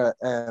best player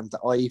that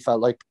I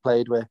felt like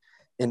played with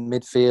in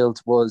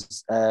midfield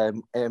was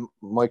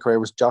my career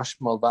was Josh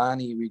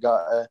Mulvaney.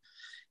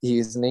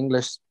 He's an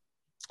English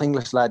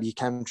lad. He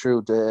came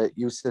through the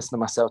youth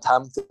system at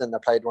Southampton. I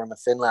played with him in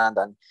Finland,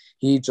 and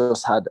he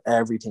just had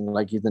everything.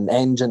 Like, he's an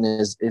engine.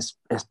 His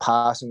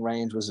passing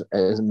range was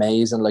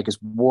amazing. Like,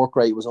 his work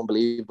rate was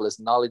unbelievable. His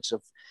knowledge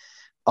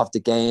of the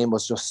game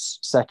was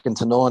just second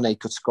to none. He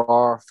could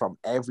score from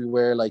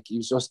everywhere. Like, he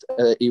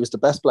was the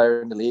best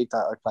player in the league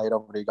that I played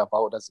over. He got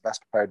voted as the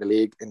best player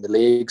in the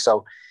league.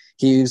 So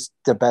he's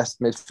the best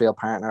midfield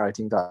partner I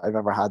think that I've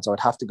ever had. So I'd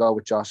have to go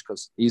with Josh,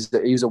 because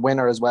he's a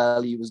winner as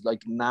well. He was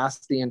like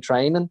nasty in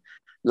training.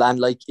 And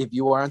like, if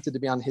you wanted to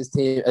be on his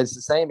team, it's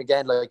the same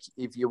again. Like,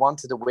 if you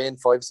wanted to win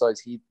five sides,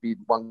 he'd be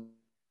one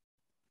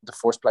of the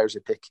first players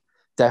you pick.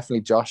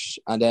 Definitely Josh.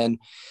 And then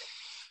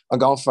I'm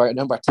going for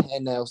number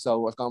 10 now.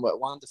 So I've gone with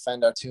one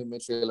defender, two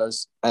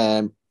midfielders,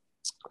 and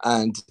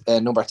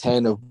number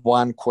 10 of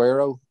Juan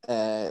Cuero,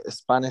 a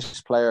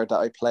Spanish player that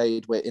I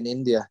played with in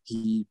India.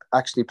 He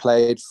actually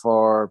played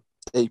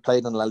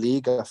in La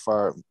Liga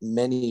for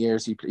many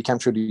years. He came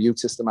through the youth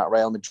system at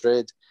Real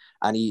Madrid,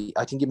 and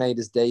I think he made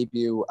his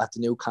debut at the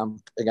Nou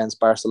Camp against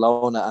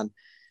Barcelona, and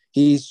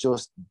he's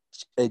just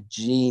a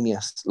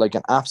genius, like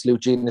an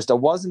absolute genius. There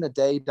wasn't a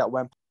day that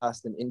went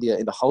past in India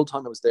in the whole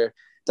time I was there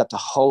that the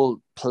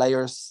whole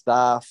players,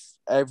 staff,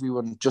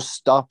 everyone just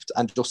stopped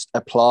and just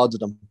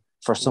applauded him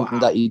for something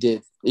that he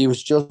did. He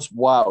was just,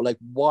 wow, like,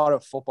 what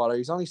a footballer.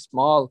 He's only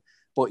small,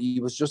 but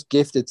he was just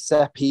gifted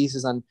set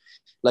pieces, and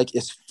like,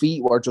 his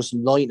feet were just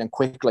light and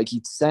quick. Like,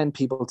 he'd send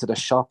people to the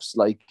shops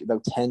like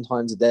about 10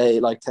 times a day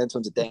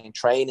in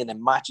training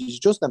and matches. He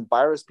just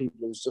embarrassed people.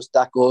 He was just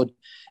that good.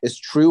 His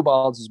through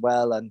balls as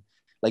well, and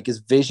like, his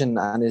vision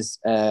and his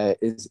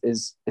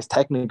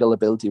technical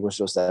ability was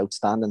just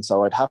outstanding.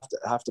 So I'd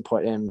have to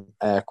put in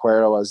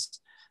Cuero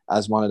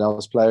as one of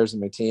those players in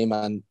my team.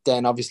 And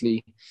then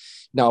obviously,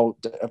 I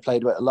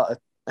played with a lot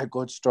of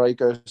good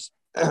strikers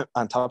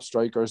and top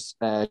strikers.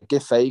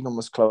 Giff Fagan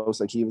was close.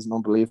 Like, he was an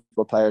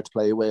unbelievable player to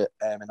play with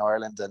in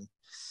Ireland.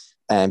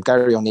 And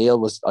Gary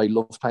O'Neill I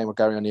loved playing with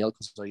Gary O'Neill,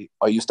 because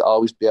I used to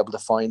always be able to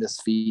find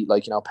his feet,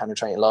 like,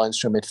 penetrating lines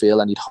through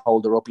midfield, and he'd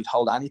hold her up. He'd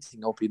hold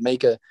anything up. He'd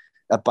make a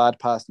bad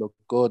pass look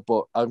good.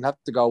 But I'd have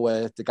to go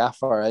with the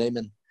gaffer,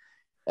 Eamon.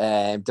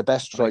 The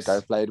best striker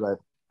I've played with,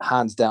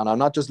 hands down. I'm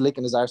not just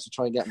licking his arse to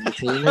try and get in the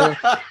team here.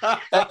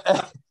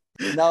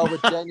 No,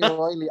 but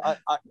genuinely,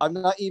 I'm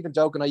not even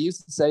joking. I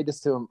used to say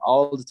this to him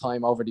all the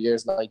time over the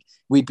years. Like,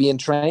 we'd be in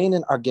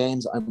training our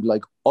games, I'm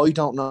like, I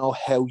don't know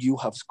how you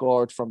have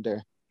scored from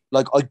there.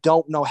 Like, I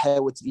don't know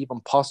how it's even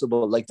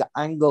possible. Like, the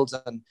angles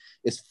and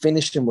his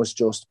finishing was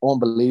just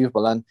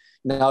unbelievable. And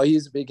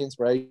he's a big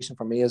inspiration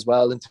for me as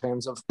well, in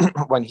terms of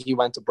when he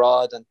went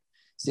abroad and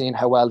seeing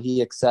how well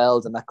he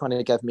excelled, and that kind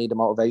of gave me the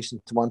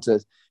motivation to want to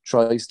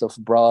try stuff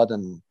abroad.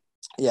 And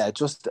yeah,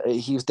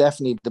 he was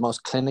definitely the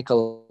most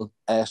clinical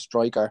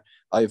striker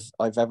I've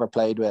ever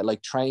played with.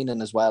 Like,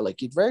 training as well, like,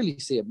 you'd rarely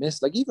see a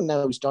miss. Like, even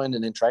now he's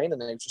joining in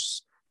training and he's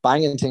just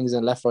banging things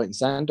in left, right, and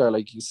center.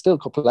 Like, he still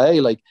could play.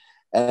 Like,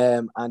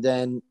 and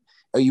then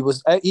he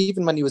was,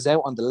 even when he was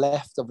out on the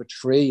left of a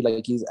tree,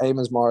 like, he's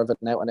Eamon's more of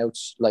an out and out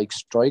like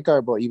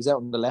striker, but he was out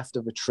on the left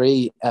of a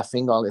tree.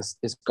 Fingal,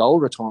 his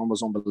goal return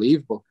was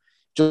unbelievable.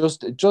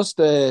 Just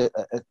a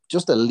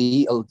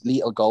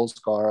lethal goal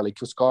scorer. Like,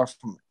 could score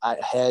from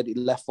head,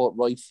 left foot,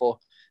 right foot,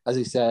 as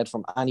he said,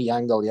 from any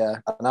angle. Yeah,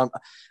 and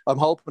I'm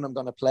hoping I'm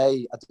going to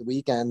play at the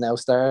weekend now.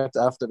 Start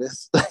after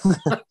this.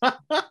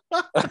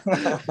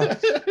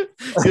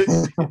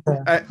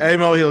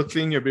 Amo, he'll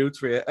clean your boots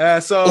for you.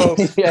 So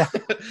yeah.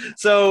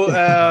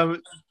 So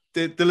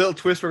the little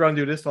twist we're going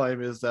to do this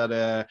time is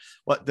that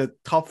what the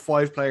top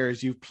 5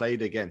 players you've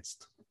played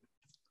against.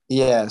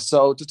 Yeah,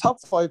 so the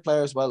top 5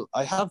 players, well,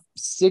 I have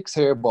 6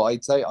 here, but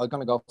I'd say I'm going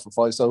to go for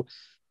 5. So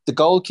the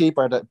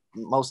goalkeeper, the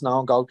most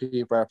known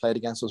goalkeeper I played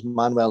against was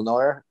Manuel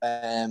Neuer.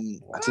 I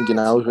think you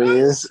know who he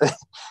is.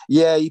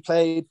 Yeah, I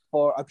played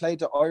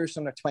the Irish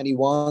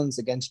under-21s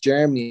against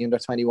Germany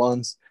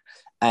under-21s.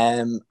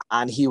 And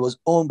he was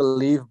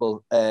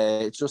unbelievable.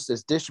 It's just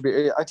his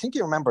distributor. I think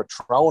you remember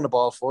throwing the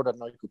ball further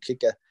than I could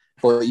kick it,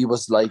 but he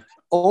was like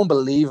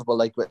unbelievable,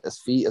 like with his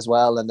feet as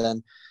well. And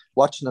then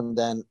watching him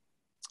then,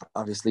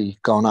 obviously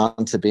going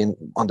on to being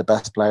one of the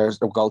best players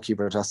or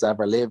goalkeepers that's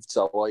ever lived.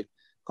 So I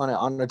kind of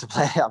honoured to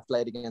play. I've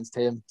played against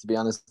him, to be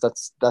honest.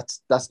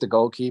 That's the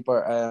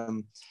goalkeeper.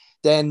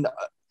 Then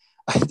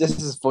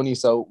this is funny.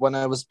 So when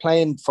I was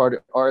playing for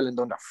the Ireland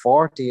under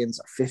 14s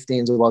or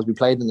 15s, we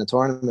played in the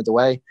tournament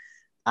away,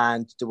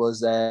 and there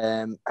was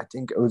I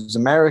think it was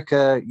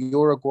America,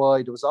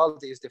 Uruguay. There was all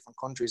these different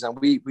countries, and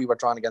we were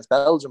drawn against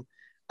Belgium,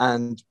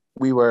 and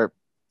we were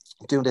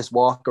doing this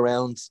walk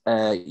around.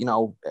 It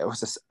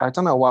was I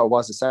don't know what it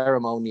was, a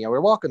ceremony. We were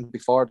walking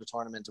before the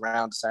tournament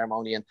around the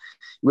ceremony, and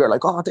we were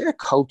like, "Oh, their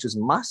coach is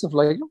massive!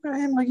 Like, look at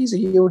him! Like, he's a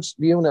huge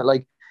unit!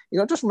 Like,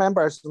 just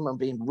remember someone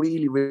being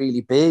really,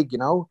 really big.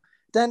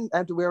 Then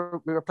we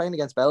were playing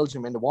against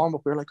Belgium in the warm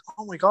up. We were like,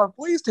 "Oh my God,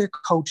 why is their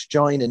coach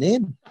joining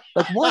in?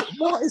 Like,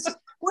 what is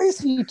why is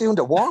he doing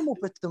the warm up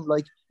with them?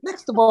 Like,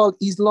 next of all,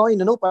 he's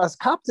lining up as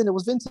captain. It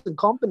was Vincent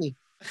Company.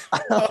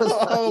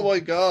 Oh my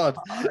God.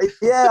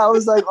 I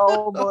was like,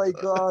 oh my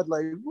God,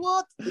 like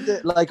what?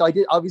 Like, I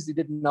obviously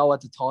didn't know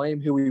at the time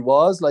who he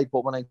was, like,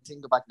 but when I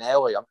think back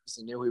now, I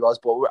obviously knew who he was.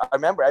 But I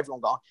remember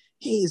everyone going,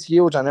 he's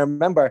huge. And I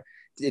remember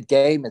the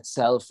game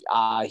itself,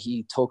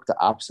 he took the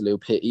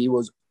absolute hit. He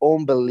was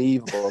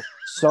unbelievable,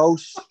 so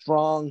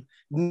strong.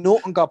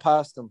 Nothing got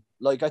past him.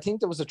 Like, I think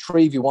there was a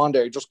 3v1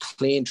 there, just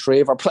clean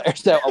three of our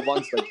players out at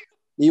once. Like,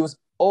 he was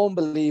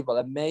unbelievable,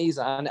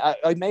 amazing. And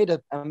I made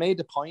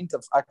a point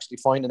of actually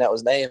finding out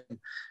his name.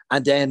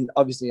 And then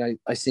obviously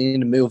I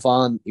seen him move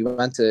on. He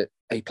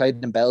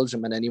played in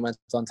Belgium, and then he went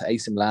on to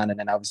AC Milan, and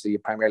then obviously a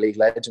Premier League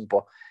legend.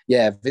 But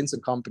yeah,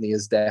 Vincent Company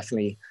is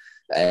definitely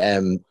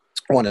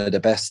one of the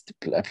best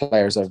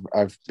players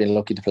I've been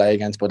lucky to play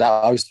against. But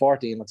I was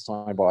 14 at the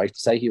time, but I'd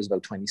say he was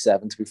about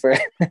 27, to be fair.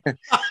 The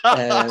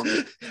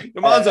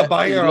man's a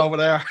banger over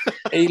there.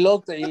 he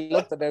looked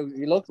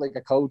like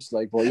a coach,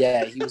 like, but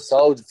yeah, he was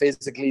so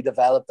physically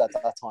developed at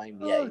that time.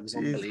 Yeah, he was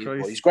unbelievable.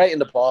 Christ. He's great in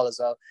the ball as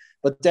well.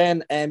 But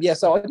then,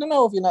 so I don't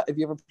know if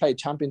you ever played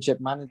Championship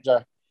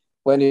Manager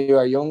when you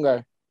were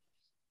younger.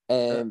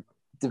 The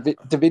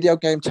video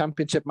game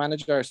Championship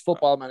Manager is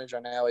Football Manager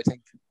now, I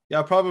think. Yeah,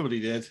 I probably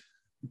did.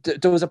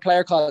 There was a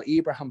player called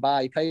Ibrahim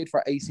Ba. He played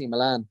for AC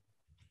Milan.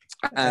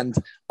 And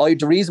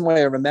the reason why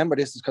I remember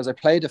this is because I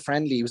played a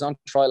friendly. He was on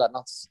trial at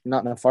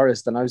Nottingham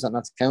Forest, and I was at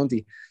Notts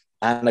County.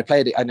 And I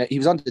played it, and he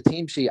was on the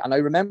team sheet. And I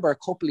remember a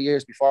couple of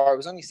years before, I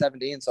was only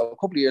 17, so a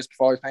couple of years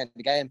before I was playing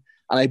the game,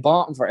 and I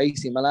bought him for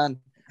AC Milan.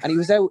 And he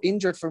was out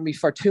injured for me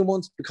for 2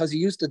 months because he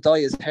used to dye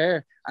his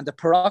hair, and the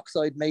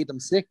peroxide made him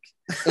sick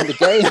in the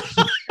game.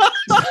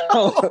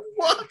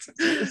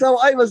 So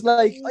I was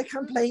like, I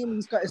can't play him.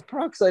 He's got his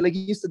peroxide. Like, he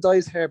used to dye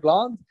his hair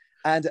blonde.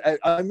 And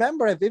I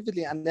remember it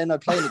vividly, and then I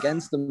played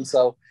against him.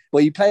 So,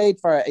 but he played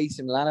for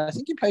AC Milan. I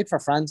think he played for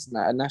France,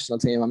 a national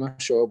team. I'm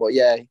not sure, but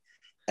yeah.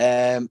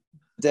 Then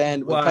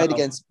we played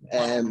against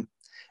João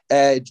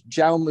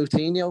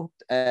Moutinho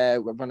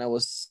when I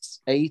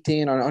was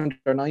 18 or under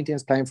 19. I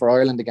was playing for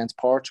Ireland against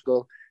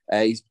Portugal.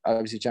 He's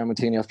obviously João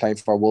Moutinho is playing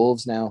for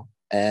Wolves now.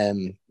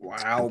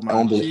 Wow,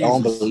 man.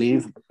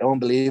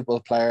 Unbelievable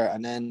player.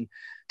 And then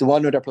the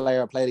one other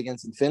player I played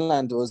against in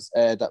Finland was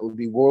that would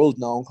be world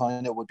known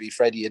kind of would be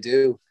Freddie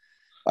Adu.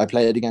 I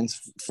played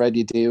against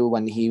Freddie Adu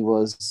when he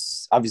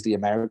was, obviously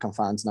American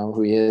fans know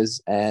who he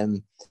is.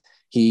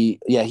 He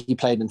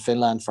played in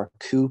Finland for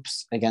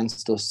Coops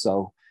against us.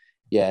 So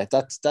yeah,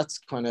 that's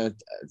kind of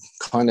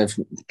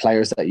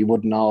players that you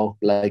would know,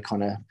 like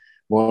kind of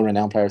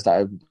world-renowned players that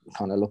I'm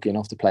kind of lucky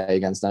enough to play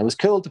against. And it was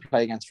cool to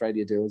play against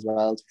Freddie Adu as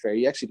well. To be fair,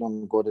 he actually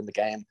done good in the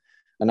game.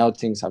 I know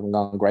things haven't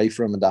gone great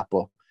for him and that,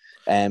 but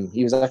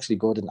he was actually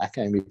good in that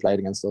game. He played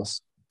against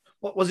us.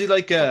 What was he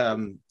like?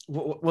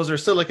 Was there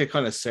still like a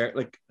kind of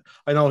like,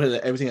 I know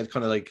that everything had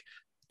kind of like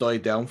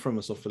died down from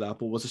and stuff for that,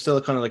 but was there still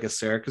a kind of like a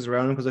circus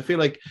around him? Because I feel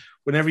like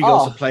whenever he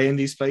goes to play in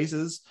these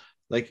places,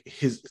 like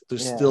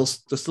there's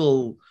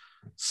still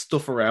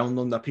stuff around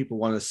him that people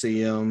want to see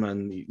him,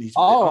 and he's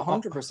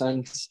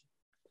 100%.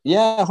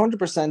 Yeah,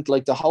 100%.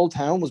 Like, the whole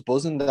town was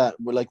buzzing that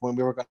we're like when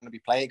we were going to be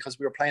playing, because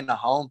we were playing at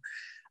home,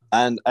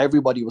 and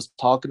everybody was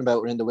talking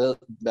about in the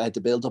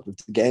build up of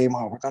the game.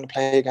 Oh, we're going to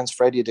play against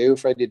Freddie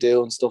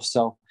Adu and stuff.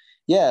 So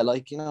yeah,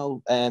 like, you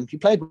know, he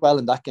played well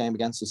in that game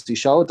against us. He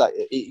showed that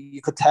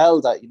you could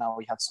tell that, you know,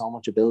 he had so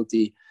much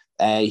ability.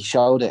 He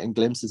showed it in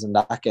glimpses in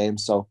that game.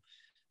 So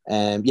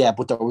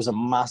but there was a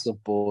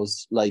massive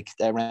buzz like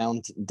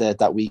around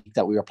that week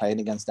that we were playing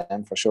against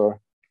them for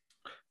sure.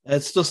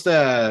 It's just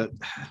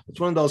it's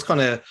one of those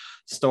kind of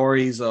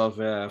stories of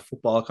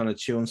football kind of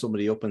chewing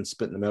somebody up and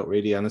spitting them out,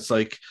 really. And it's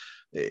like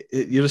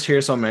you just hear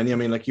so many. I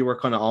mean, like, you were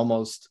kind of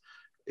almost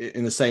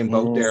in the same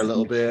boat there a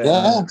little bit.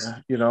 Yeah.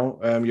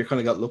 You kind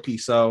of got lucky.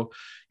 So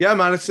yeah,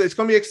 man, it's going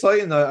to be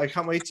exciting. I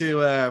can't wait for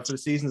the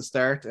season to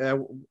start.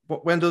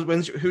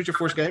 Who's your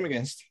first game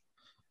against?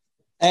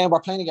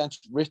 We're playing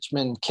against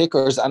Richmond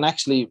Kickers, and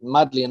actually,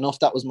 madly enough,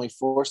 that was my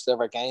first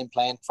ever game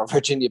playing for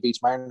Virginia Beach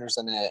Mariners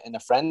in a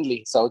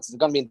friendly. So it's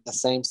going to be in the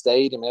same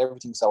stadium and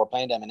everything. So we're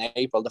playing them in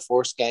April, the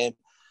first game.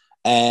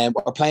 I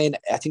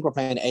think we're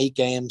playing 8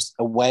 games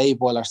away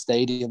while our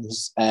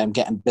stadium's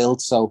getting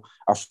built. So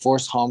our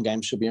first home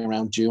game should be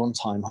around June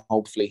time,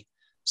 hopefully.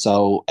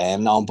 So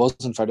now I'm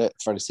buzzing for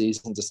the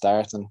season to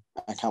start, and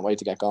I can't wait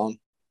to get going.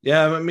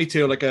 Yeah, me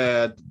too. Like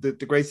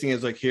the great thing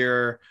is, like,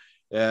 here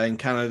in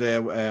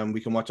Canada,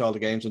 we can watch all the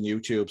games on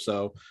YouTube.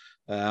 So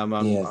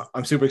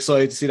I'm super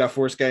excited to see that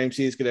first game,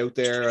 see us get out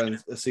there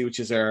and see what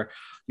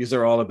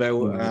you're all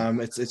about.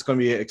 It's going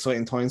to be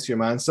exciting times for you,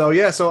 man. So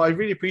yeah, so I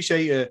really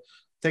appreciate you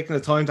taking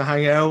the time to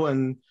hang out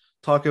and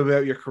talk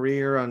about your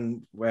career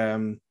and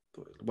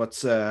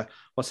what's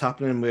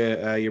happening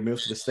with your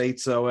move to the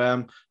States.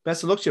 So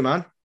best of luck to you,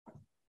 man.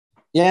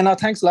 Yeah, no,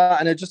 thanks a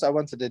lot. And I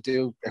wanted to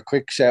do a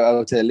quick shout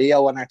out to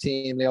Leo on our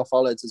team. Leo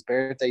Foley, it's his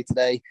birthday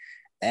today.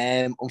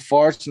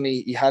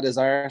 Unfortunately, he had his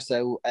arse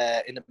out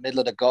in the middle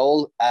of the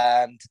goal,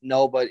 and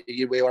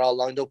we were all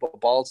lined up with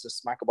balls to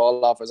smack a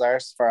ball off his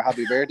arse for a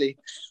happy birthday,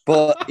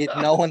 but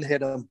no one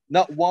hit him.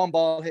 Not one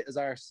ball hit his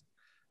arse.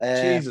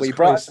 Jesus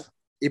Christ.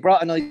 He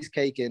brought a nice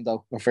cake in,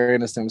 though, in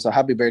fairness to him. So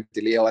happy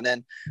birthday, Leo. And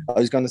then I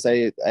was going to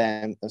say,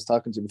 I was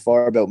talking to you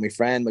before about my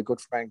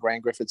good friend, Graham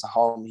Griffiths at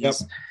home.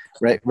 He's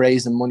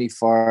raising money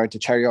for the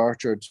Cherry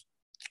Orchard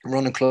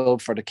running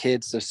club for the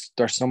kids,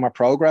 their summer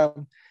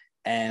program.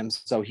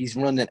 So he's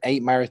running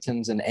 8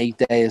 marathons in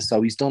 8 days.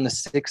 So he's done the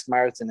 6th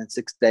marathon in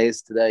 6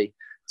 days today.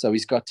 So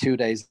he's got 2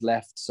 days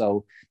left.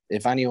 So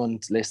if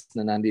anyone's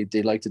listening and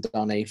they'd like to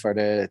donate for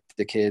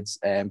the kids,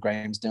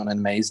 Graham's doing an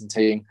amazing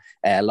thing.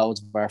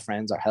 Loads of our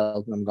friends are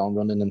helping him going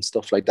running and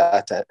stuff like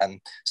that,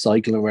 and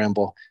cycling around.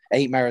 But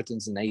 8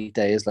 marathons in 8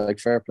 days, like,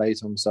 fair play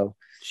to him. So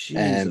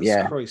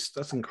Jesus Christ,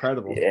 that's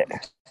incredible.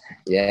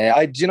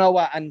 Yeah. Do you know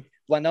what? And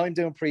when I'm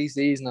doing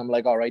pre-season, I'm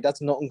like, all right,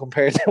 that's nothing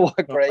compared to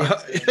what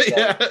Graham's doing.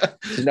 So,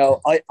 you know,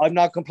 I'm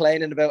not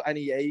complaining about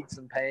any aches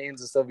and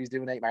pains and stuff. He's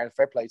doing 8 marathons.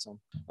 Fair play to him.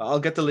 I'll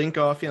get the link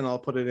off you and I'll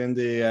put it in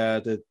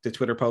the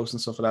Twitter post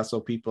and stuff like that, so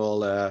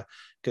people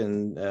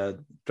can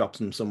drop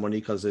some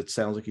money, because it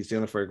sounds like he's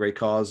doing it for a great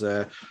cause.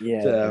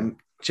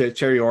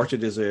 Cherry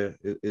Orchard is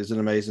an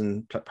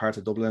amazing part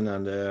of Dublin,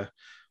 and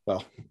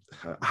well,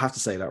 I have to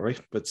say that, right?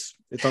 But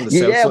it's on the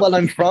south side. Yeah, well,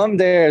 I'm from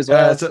there as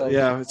well. It's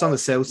on the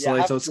south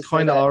side, so it's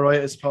kind of all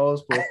right, I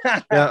suppose. But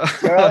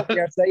yeah,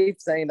 you're safe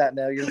saying that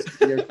now. You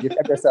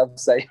kept yourself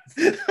safe.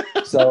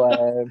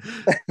 So,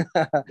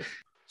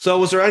 so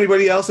was there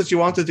anybody else that you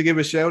wanted to give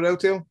a shout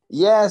out to?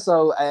 Yeah,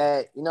 so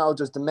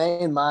just the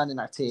main man in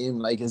our team.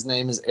 Like, his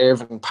name is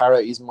Irvin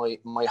Parrott. He's my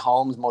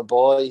Holmes, my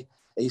boy.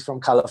 He's from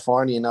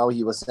California. You know,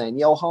 he was saying,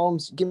 "Yo,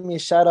 Holmes, give me a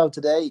shout out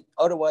today.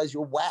 Otherwise,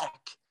 you're whack."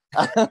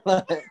 I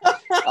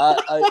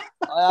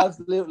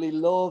absolutely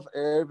love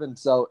Irvin.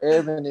 So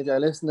Irvin, if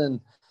you're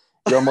listening,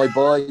 you're my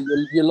boy.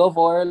 You love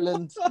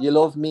Ireland. You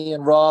love me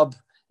and Rob.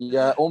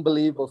 You're an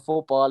unbelievable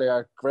footballer. You're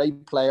a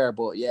great player,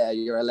 but yeah,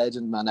 you're a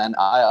legend, man. And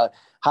I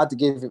had to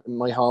give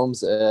my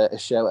Holmes a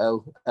shout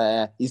out.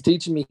 He's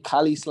teaching me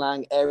Cali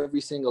slang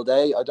every single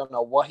day. I don't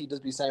know what he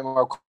does be saying when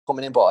we're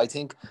coming in, but I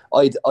think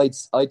I'd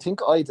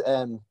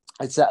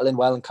settle in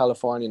well in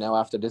California now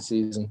after this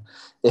season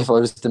if I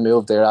was to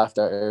move there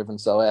after Irvin.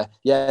 So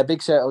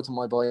big shout out to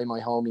my boy, my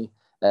homie,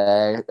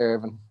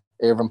 Irvin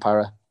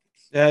Parra.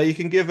 You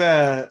can give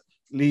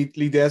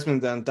Lee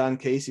Desmond and Dan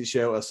Casey a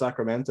shout at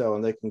Sacramento,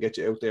 and they can get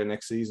you out there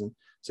next season.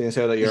 Seeing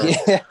how that you're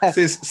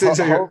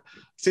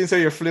since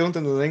you're fluent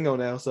in the lingo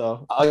now,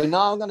 so I know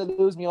I'm gonna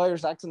lose my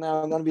Irish accent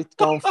now. I'm gonna be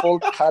going full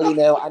Cali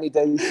now any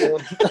day soon.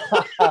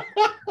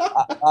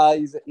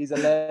 He's a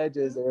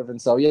legend, Irvin.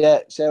 So yeah,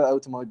 shout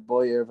out to my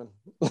boy Irvin.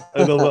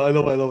 I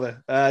love it.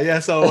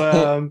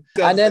 So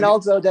and then I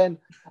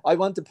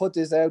want to put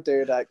this out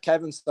there that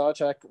Kevin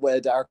Stachak,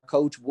 our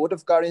coach, would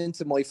have got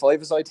into my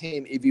 5-a-side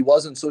team if he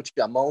wasn't such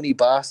a moany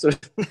bastard.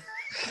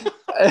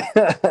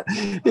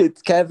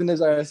 Kevin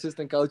is our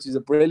assistant coach. He's a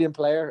brilliant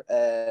player.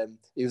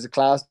 He was a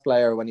class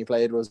player when he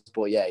played with us,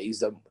 but yeah, he's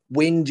the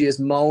whingiest,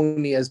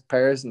 moaniest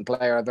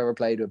player I've ever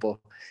played with. But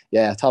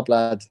yeah, top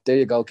lad. There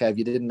you go, Kev.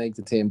 You didn't make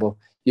the team, but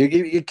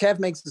Kev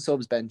makes the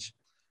subs bench.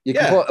 You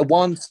can put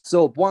one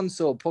sub.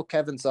 Put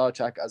Kevin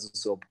Stachak as a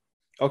sub.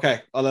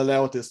 Okay, I'll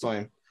allow it this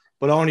time,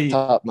 but only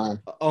top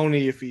man.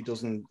 Only if he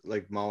doesn't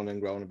like moan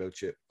and groan about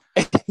shit.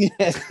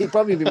 Yes, he'd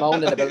probably be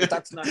moaning about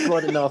that's not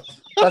good enough.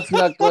 That's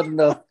not good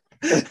enough.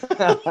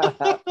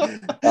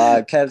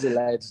 Kev's a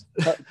lad.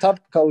 Top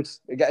coach.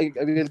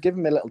 We'll give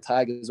him a little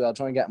tag as well.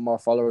 Try and get more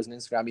followers on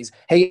Instagram. He's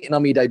hating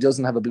on me that he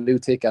doesn't have a blue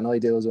tick, and I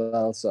do as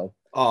well. So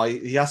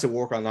he has to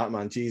work on that,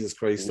 man. Jesus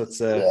Christ,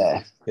 that's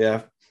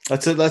yeah.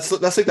 That's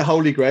like the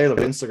holy grail of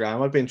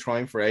Instagram. I've been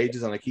trying for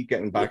ages, and I keep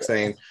getting back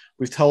saying,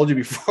 "We've told you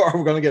before,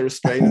 we're going to get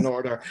restraining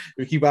order.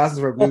 We keep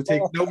asking for a blue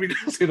tick. Nobody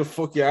knows who the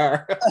fuck you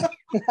are."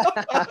 What's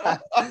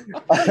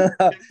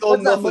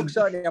that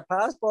mugshot in your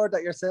passport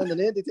that you're sending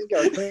in? Do you think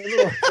you're a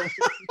criminal?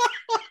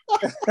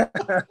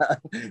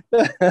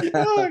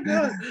 Oh,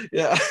 God.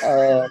 Yeah.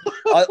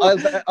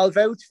 I'll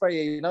vouch for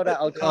you. You know that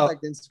I'll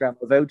contact Instagram.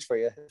 I'll vouch for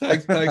you.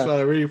 Thanks, man.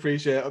 I really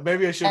appreciate it.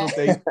 Maybe I should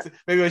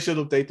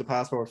update the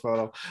passport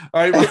photo.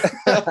 All right, man.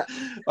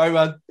 All right,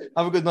 man.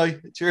 Have a good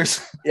night.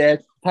 Cheers. Yeah.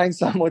 Thanks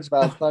so much,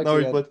 man. No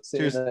worries, bud.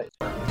 Cheers.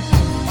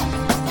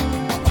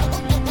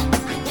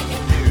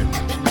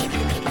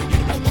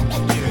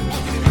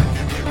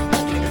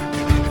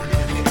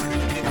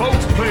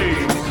 Folks,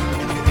 please.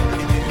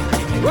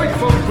 Right,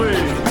 folks,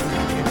 please.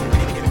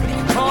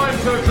 Time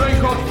to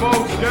drink up,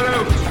 folks. Get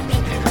out.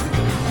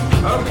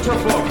 Out to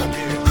fuck.